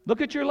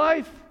 Look at your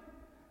life.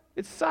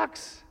 It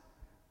sucks.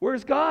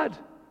 Where's God?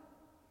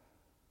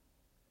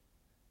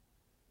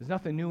 There's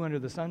nothing new under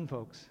the sun,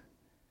 folks.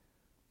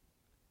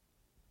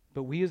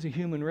 But we as a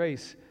human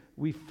race,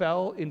 we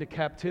fell into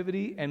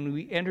captivity and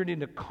we entered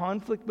into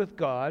conflict with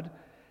God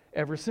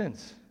ever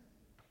since.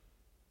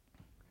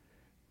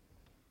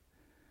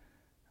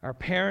 Our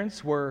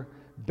parents were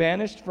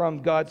banished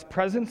from God's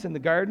presence in the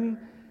garden,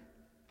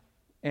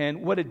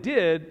 and what it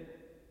did,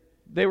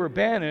 they were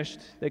banished,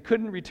 they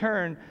couldn't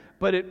return,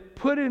 but it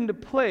put into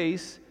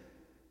place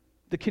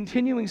the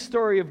continuing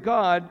story of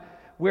God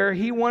where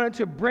He wanted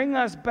to bring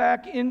us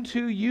back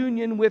into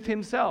union with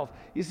Himself.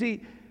 You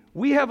see,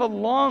 we have a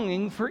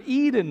longing for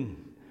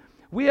Eden.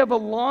 We have a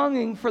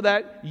longing for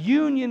that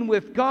union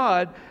with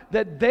God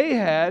that they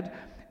had,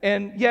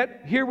 and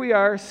yet here we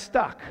are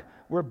stuck.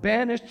 We're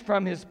banished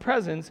from His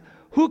presence.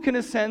 Who can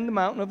ascend the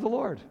mountain of the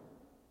Lord?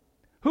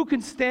 Who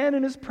can stand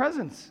in His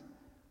presence?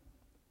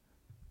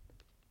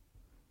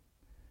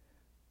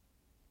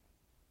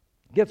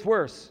 It gets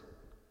worse.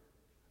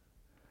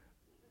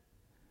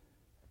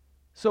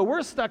 So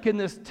we're stuck in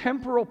this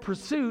temporal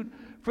pursuit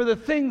for the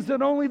things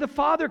that only the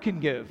Father can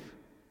give.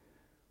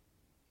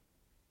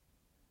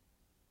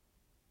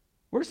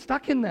 We're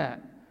stuck in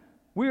that.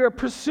 We are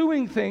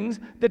pursuing things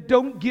that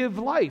don't give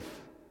life.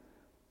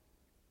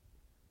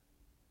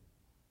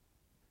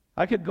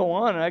 I could go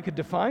on and I could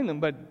define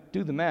them, but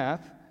do the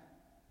math.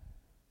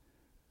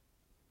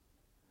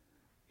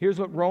 Here's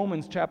what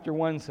Romans chapter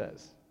 1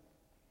 says.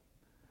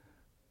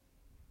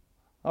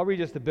 I'll read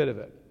just a bit of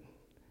it.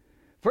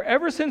 For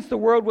ever since the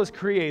world was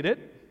created,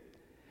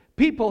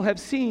 people have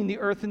seen the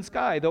earth and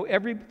sky. Though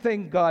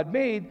everything God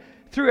made,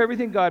 through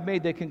everything God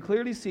made, they can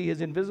clearly see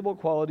His invisible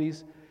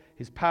qualities,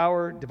 His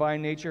power,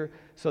 divine nature,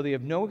 so they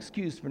have no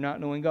excuse for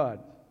not knowing God.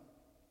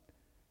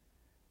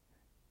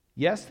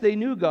 Yes, they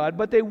knew God,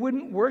 but they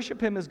wouldn't worship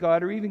Him as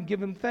God or even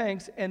give Him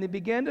thanks, and they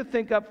began to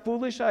think up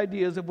foolish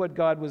ideas of what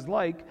God was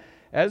like.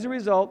 As a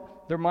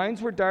result, their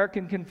minds were dark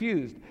and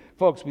confused.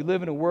 Folks, we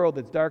live in a world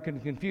that's dark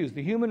and confused.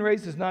 The human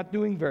race is not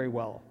doing very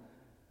well.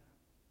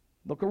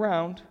 Look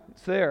around.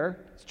 It's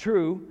there. It's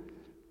true.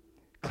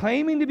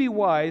 Claiming to be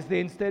wise, they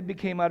instead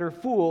became utter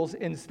fools.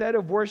 Instead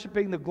of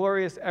worshiping the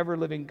glorious,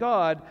 ever-living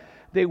God,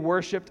 they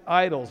worshiped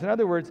idols. In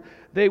other words,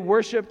 they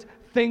worshiped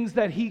things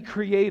that He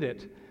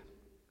created.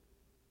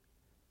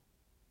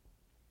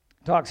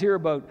 Talks here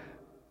about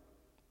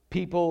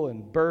people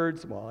and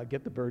birds. Well, I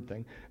get the bird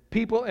thing.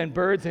 People and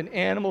birds and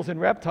animals and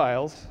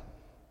reptiles.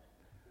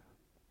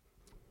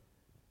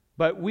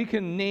 But we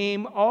can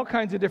name all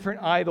kinds of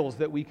different idols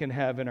that we can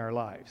have in our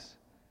lives.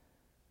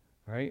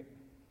 Right?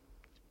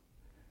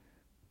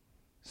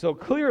 So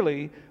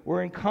clearly,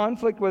 we're in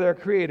conflict with our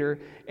Creator,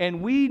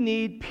 and we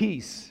need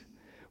peace.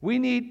 We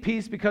need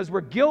peace because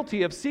we're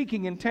guilty of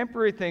seeking in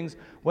temporary things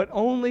what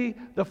only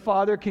the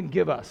Father can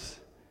give us.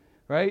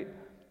 Right?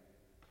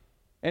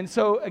 And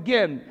so,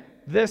 again,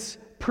 this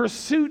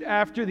pursuit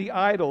after the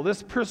idol,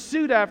 this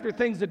pursuit after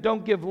things that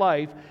don't give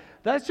life,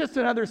 that's just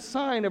another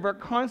sign of our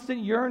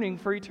constant yearning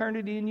for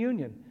eternity in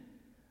union.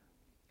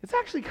 It's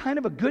actually kind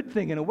of a good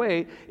thing in a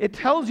way. It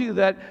tells you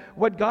that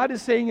what God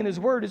is saying in His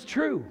Word is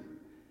true.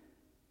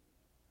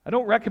 I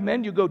don't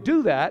recommend you go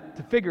do that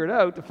to figure it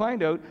out, to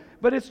find out,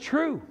 but it's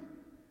true.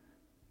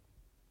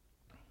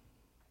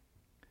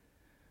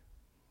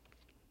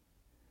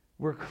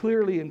 We're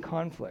clearly in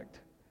conflict.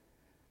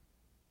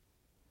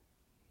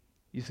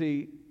 You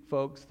see,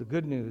 folks, the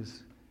good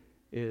news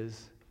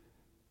is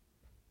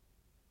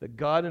that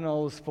God in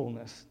all His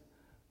fullness,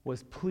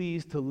 was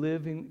pleased to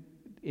live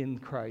in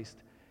Christ,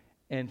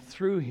 and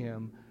through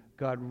him,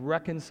 God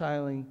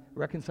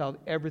reconciled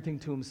everything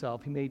to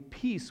himself. He made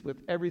peace with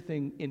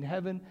everything in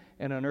heaven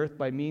and on earth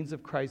by means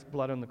of Christ's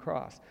blood on the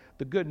cross.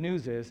 The good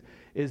news is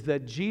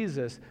that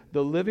Jesus,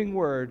 the living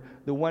Word,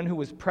 the one who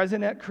was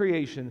present at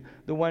creation,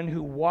 the one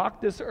who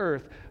walked this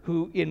earth,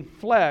 who in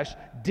flesh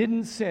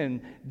didn't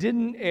sin,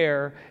 didn't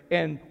err,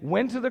 and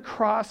went to the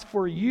cross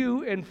for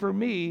you and for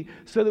me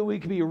so that we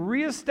could be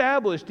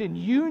reestablished in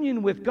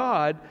union with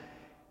God,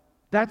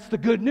 that's the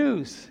good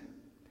news.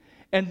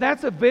 And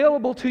that's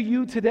available to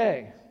you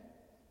today.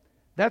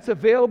 That's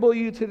available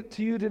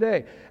to you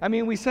today. I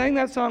mean, we sang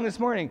that song this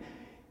morning.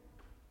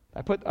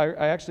 I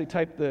actually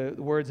typed the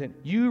words in.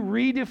 You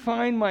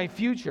redefine my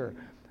future.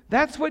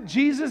 That's what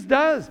Jesus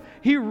does.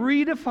 He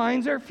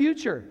redefines our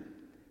future.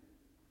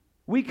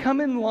 We come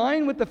in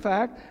line with the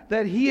fact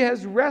that he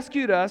has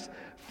rescued us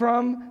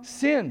from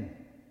sin.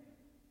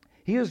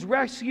 He has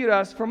rescued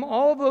us from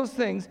all of those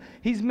things.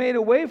 He's made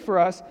a way for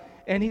us,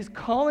 and he's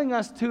calling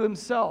us to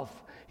himself.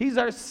 He's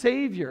our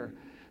Savior.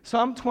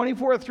 Psalm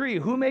 24:3,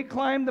 who may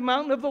climb the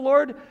mountain of the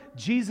Lord?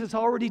 Jesus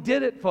already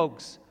did it,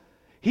 folks.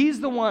 He's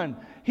the one.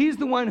 He's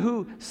the one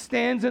who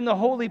stands in the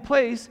holy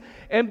place,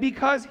 and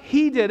because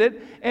he did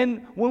it,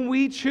 and when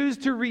we choose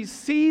to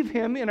receive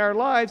him in our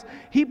lives,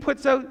 he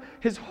puts out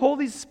his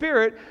Holy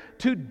Spirit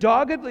to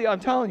doggedly, I'm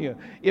telling you,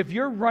 if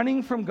you're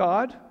running from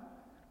God,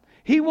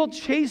 he will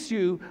chase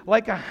you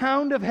like a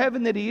hound of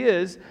heaven that he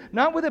is,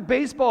 not with a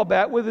baseball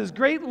bat, with his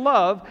great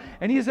love.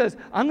 And he says,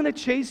 I'm going to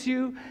chase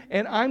you,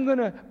 and I'm going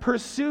to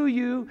pursue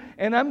you,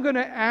 and I'm going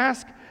to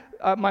ask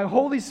my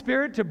Holy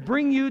Spirit to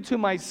bring you to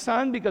my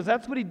Son, because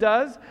that's what he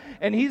does.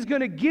 And he's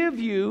going to give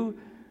you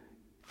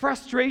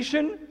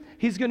frustration.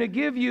 He's going to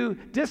give you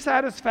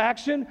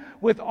dissatisfaction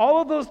with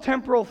all of those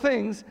temporal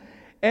things.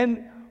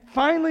 And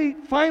finally,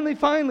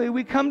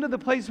 we come to the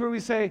place where we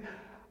say,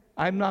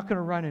 I'm not going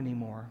to run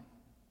anymore.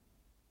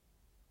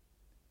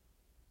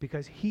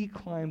 Because he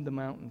climbed the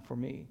mountain for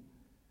me.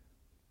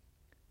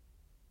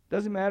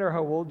 Doesn't matter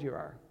how old you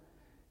are.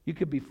 You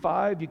could be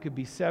 5, you could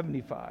be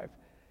 75.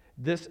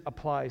 This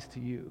applies to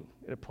you.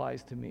 It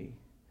applies to me.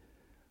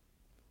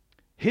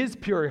 His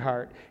pure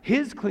heart,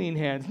 his clean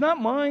hands,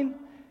 not mine,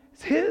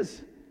 it's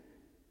his.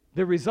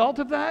 The result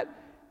of that,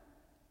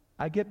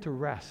 I get to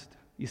rest,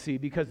 you see,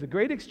 because the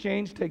great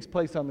exchange takes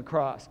place on the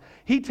cross.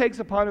 He takes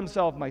upon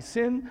himself my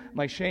sin,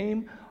 my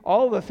shame,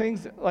 all the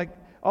things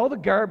all the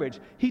garbage.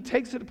 He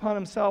takes it upon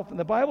himself. And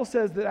the Bible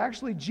says that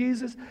actually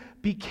Jesus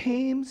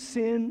became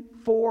sin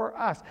for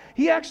us.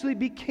 He actually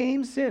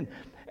became sin.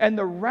 And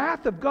the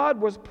wrath of God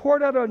was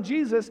poured out on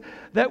Jesus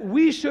that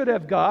we should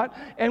have got.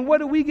 And what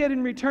do we get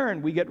in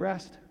return? We get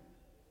rest.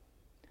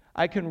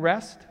 I can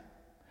rest.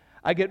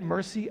 I get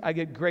mercy. I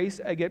get grace.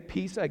 I get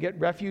peace. I get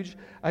refuge.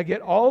 I get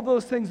all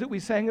those things that we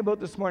sang about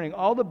this morning.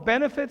 All the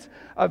benefits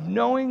of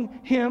knowing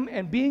him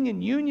and being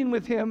in union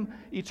with him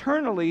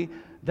eternally,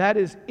 that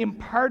is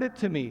imparted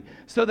to me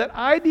so that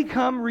I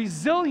become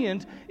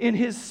resilient in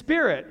his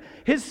Spirit.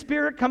 His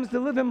Spirit comes to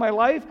live in my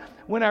life.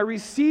 When I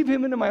receive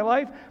him into my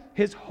life,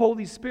 his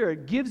Holy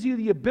Spirit gives you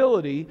the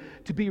ability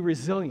to be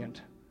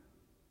resilient.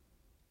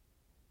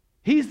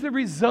 He's the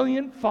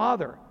resilient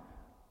Father.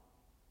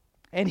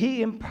 And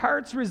he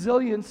imparts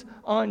resilience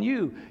on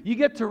you. You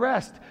get to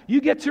rest. You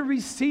get to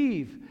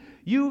receive.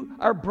 You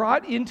are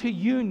brought into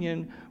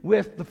union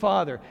with the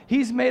Father.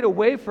 He's made a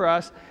way for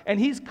us, and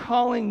he's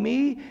calling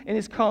me, and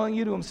he's calling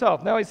you to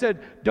himself. Now, I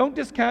said, don't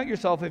discount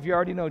yourself if you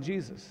already know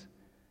Jesus.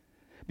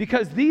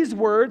 Because these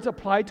words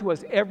apply to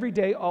us every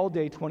day, all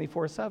day,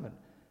 24/7.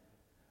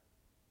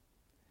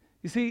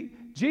 You see,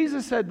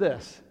 Jesus said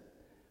this.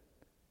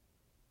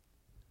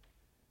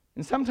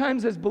 And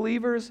sometimes as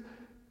believers,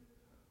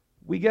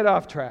 we get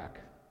off track.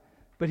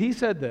 But he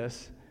said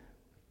this,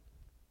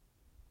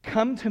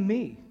 come to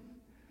me,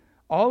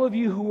 all of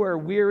you who are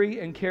weary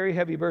and carry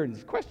heavy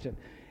burdens. Question,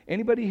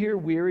 anybody here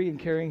weary and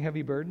carrying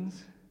heavy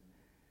burdens?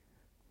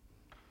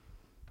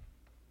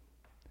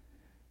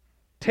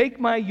 Take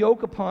my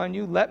yoke upon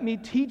you, let me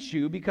teach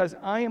you, because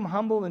I am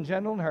humble and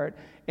gentle in heart,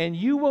 and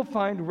you will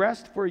find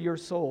rest for your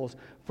souls.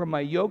 For my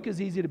yoke is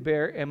easy to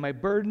bear, and my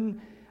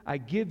burden I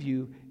give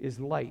you is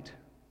light.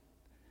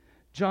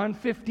 John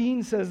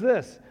 15 says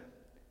this,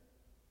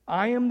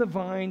 I am the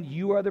vine,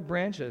 you are the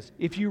branches.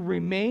 If you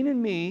remain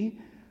in me,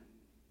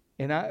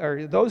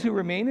 or those who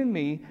remain in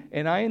me,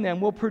 and I in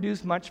them will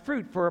produce much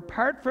fruit. For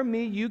apart from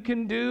me, you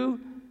can do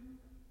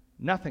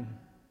nothing.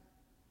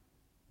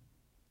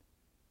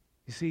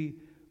 You see,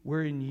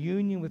 we're in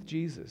union with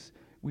Jesus.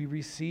 We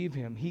receive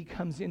him. He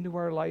comes into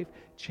our life,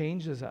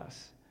 changes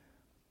us.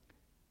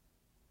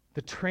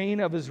 The train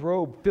of his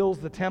robe fills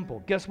the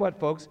temple. Guess what,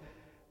 folks?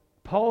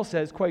 Paul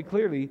says quite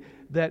clearly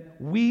that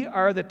we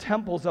are the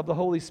temples of the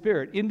Holy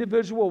Spirit,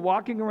 individual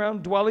walking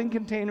around dwelling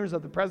containers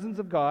of the presence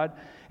of God.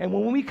 And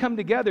when we come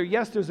together,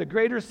 yes, there's a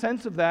greater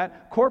sense of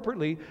that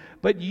corporately,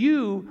 but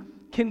you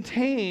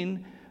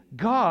contain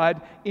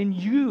God in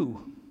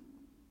you.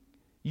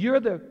 You're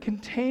the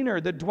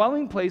container, the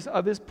dwelling place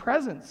of his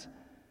presence.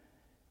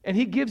 And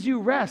he gives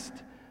you rest.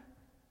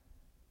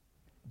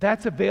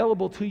 That's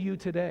available to you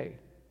today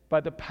by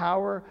the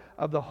power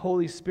of the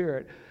Holy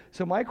Spirit.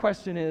 So my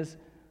question is,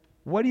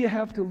 what do you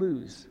have to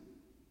lose?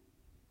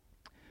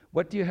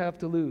 What do you have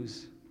to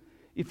lose?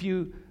 If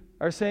you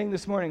are saying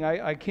this morning,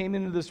 I came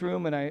into this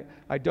room and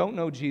I don't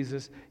know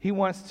Jesus, he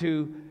wants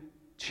to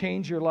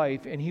change your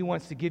life, and he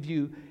wants to give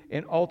you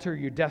and alter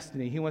your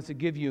destiny. He wants to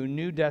give you a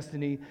new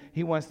destiny.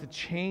 He wants to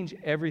change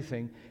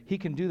everything. He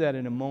can do that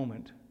in a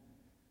moment.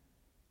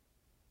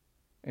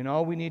 And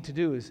all we need to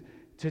do is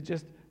to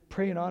just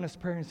pray an honest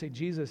prayer and say,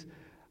 Jesus,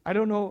 I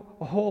don't know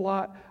a whole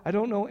lot. I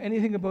don't know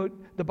anything about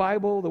the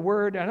Bible, the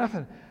Word,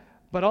 nothing.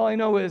 But all I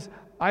know is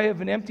I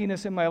have an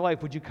emptiness in my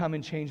life. Would you come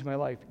and change my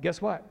life?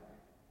 Guess what?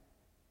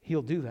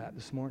 He'll do that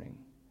this morning.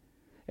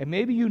 And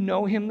maybe you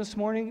know him this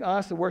morning. I'll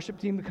ask the worship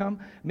team to come.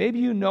 Maybe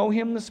you know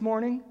him this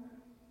morning,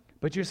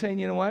 but you're saying,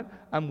 you know what?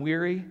 I'm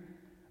weary.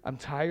 I'm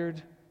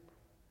tired.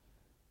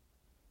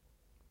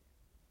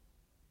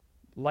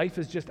 Life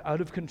is just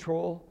out of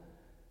control.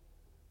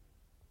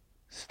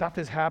 Stuff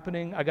is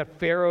happening. I got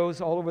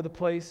pharaohs all over the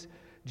place,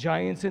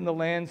 giants in the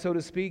land, so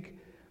to speak.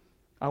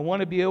 I want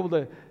to be able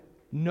to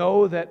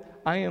know that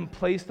I am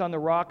placed on the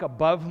rock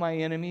above my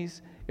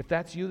enemies. If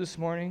that's you this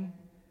morning,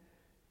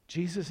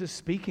 Jesus is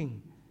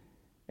speaking.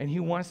 And he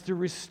wants to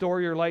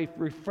restore your life,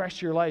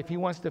 refresh your life. He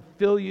wants to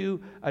fill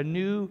you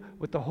anew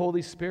with the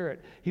Holy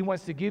Spirit. He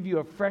wants to give you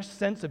a fresh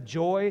sense of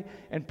joy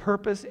and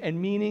purpose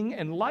and meaning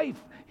and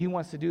life. He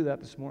wants to do that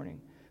this morning.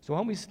 So why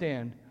don't we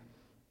stand?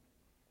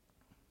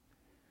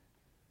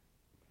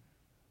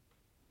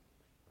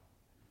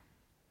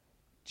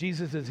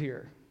 Jesus is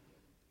here.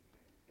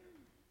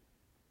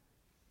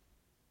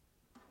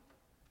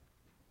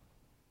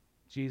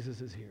 Jesus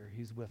is here.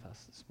 He's with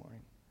us this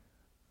morning.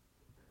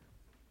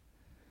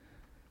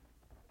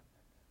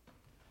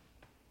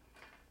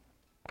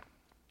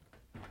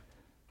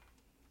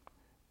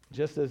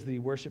 Just as the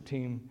worship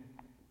team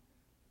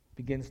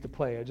begins to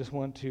play, I just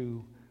want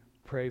to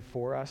pray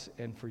for us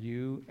and for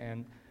you.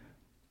 And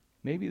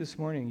maybe this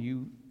morning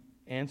you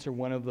answer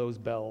one of those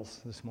bells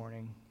this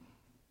morning.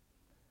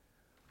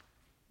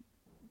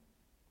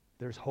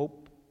 There's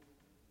hope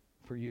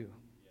for you.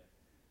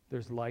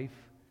 There's life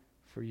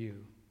for you.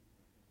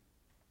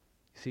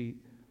 See,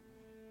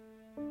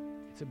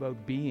 it's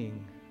about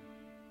being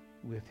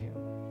with him.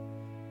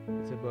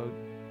 It's about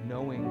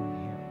knowing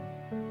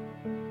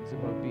him. It's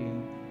about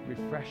being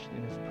refreshed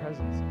in his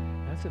presence.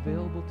 That's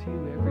available to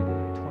you every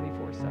day,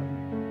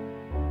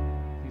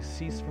 24/7. You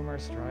cease from our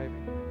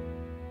striving.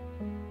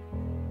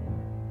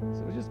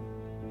 So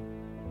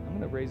I'm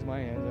going to raise my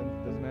hands.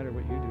 It doesn't matter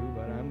what you do,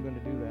 but I'm going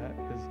to do that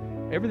because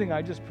everything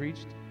I just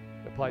preached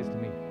applies to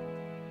me.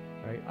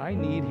 Right? I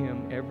need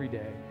him every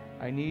day.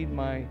 I need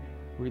my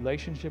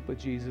relationship with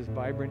Jesus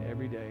vibrant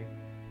every day.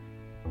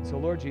 So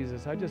Lord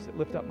Jesus, I just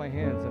lift up my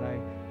hands and I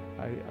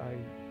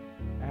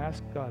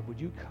ask God, would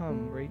you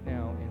come right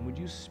now and would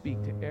you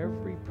speak to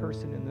every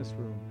person in this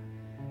room?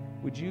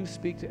 Would you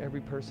speak to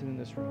every person in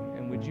this room?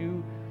 And would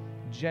you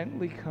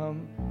gently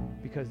come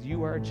because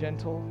you are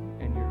gentle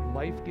and you're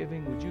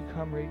life-giving? Would you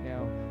come right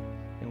now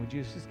and would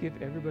you just give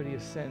everybody a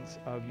sense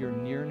of your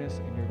nearness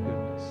and your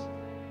goodness?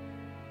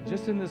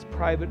 Just in this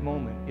private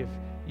moment, if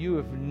you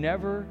have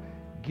never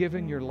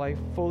given your life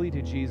fully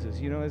to Jesus,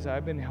 as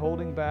I've been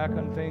holding back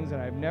on things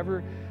and I've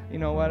never,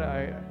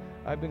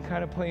 I've been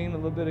kind of playing a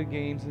little bit of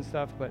games and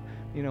stuff, but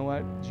you know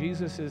what?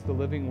 Jesus is the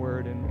living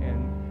word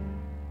and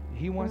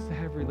he wants to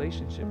have a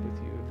relationship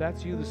with you. If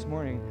that's you this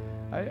morning,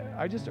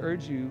 I just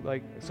urge you,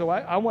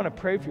 I want to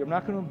pray for you. I'm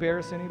not going to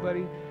embarrass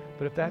anybody,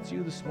 but if that's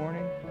you this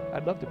morning,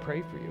 I'd love to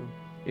pray for you.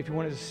 If you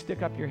want to just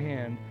stick up your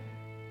hand,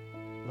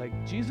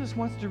 Jesus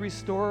wants to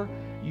restore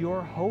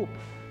your hope.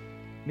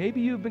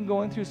 Maybe you've been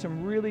going through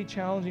some really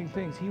challenging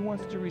things. He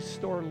wants to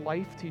restore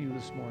life to you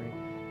this morning.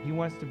 He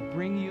wants to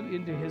bring you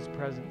into his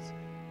presence.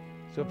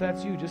 So if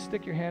that's you, just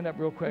stick your hand up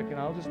real quick and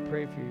I'll just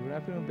pray for you. We're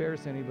not going to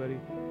embarrass anybody.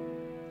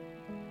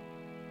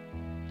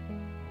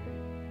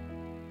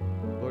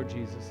 Lord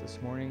Jesus, this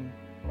morning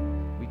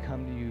we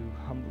come to you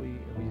humbly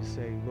and we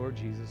say, Lord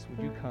Jesus,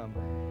 would you come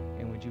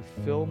and would you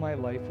fill my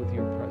life with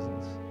your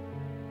presence?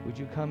 Would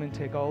you come and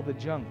take all the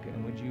junk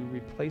and would you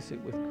replace it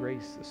with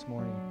grace this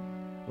morning?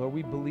 Lord,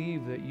 we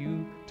believe that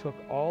you took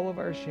all of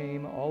our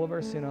shame, all of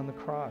our sin on the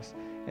cross.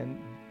 And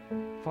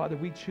Father,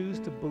 we choose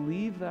to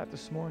believe that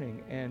this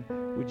morning. And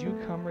would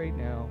you come right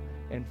now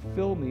and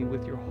fill me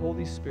with your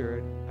Holy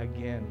Spirit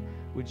again?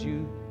 Would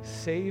you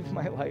save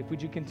my life?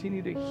 Would you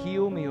continue to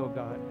heal me, oh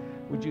God?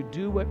 Would you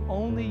do what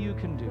only you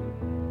can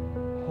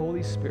do?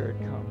 Holy Spirit,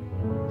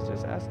 come. Let's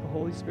just ask the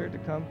Holy Spirit to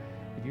come.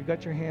 If you've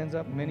got your hands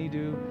up, many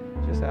do,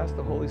 just ask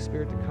the Holy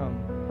Spirit to come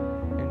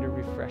and to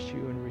refresh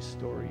you and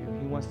restore you.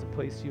 He wants to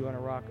place you on a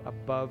rock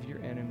above your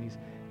enemies.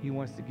 He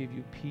wants to give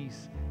you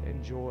peace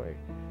and joy.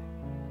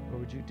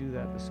 Lord, would you do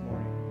that this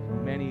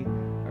morning? Many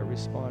are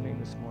responding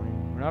this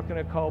morning. We're not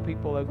going to call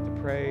people out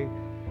to pray.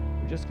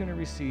 We're just going to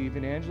receive.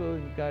 And Angela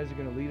and the guys are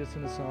going to lead us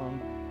in a song.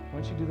 Why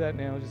don't you do that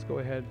now? Just go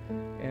ahead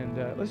and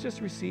let's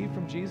just receive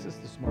from Jesus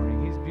this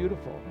morning. He's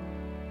beautiful.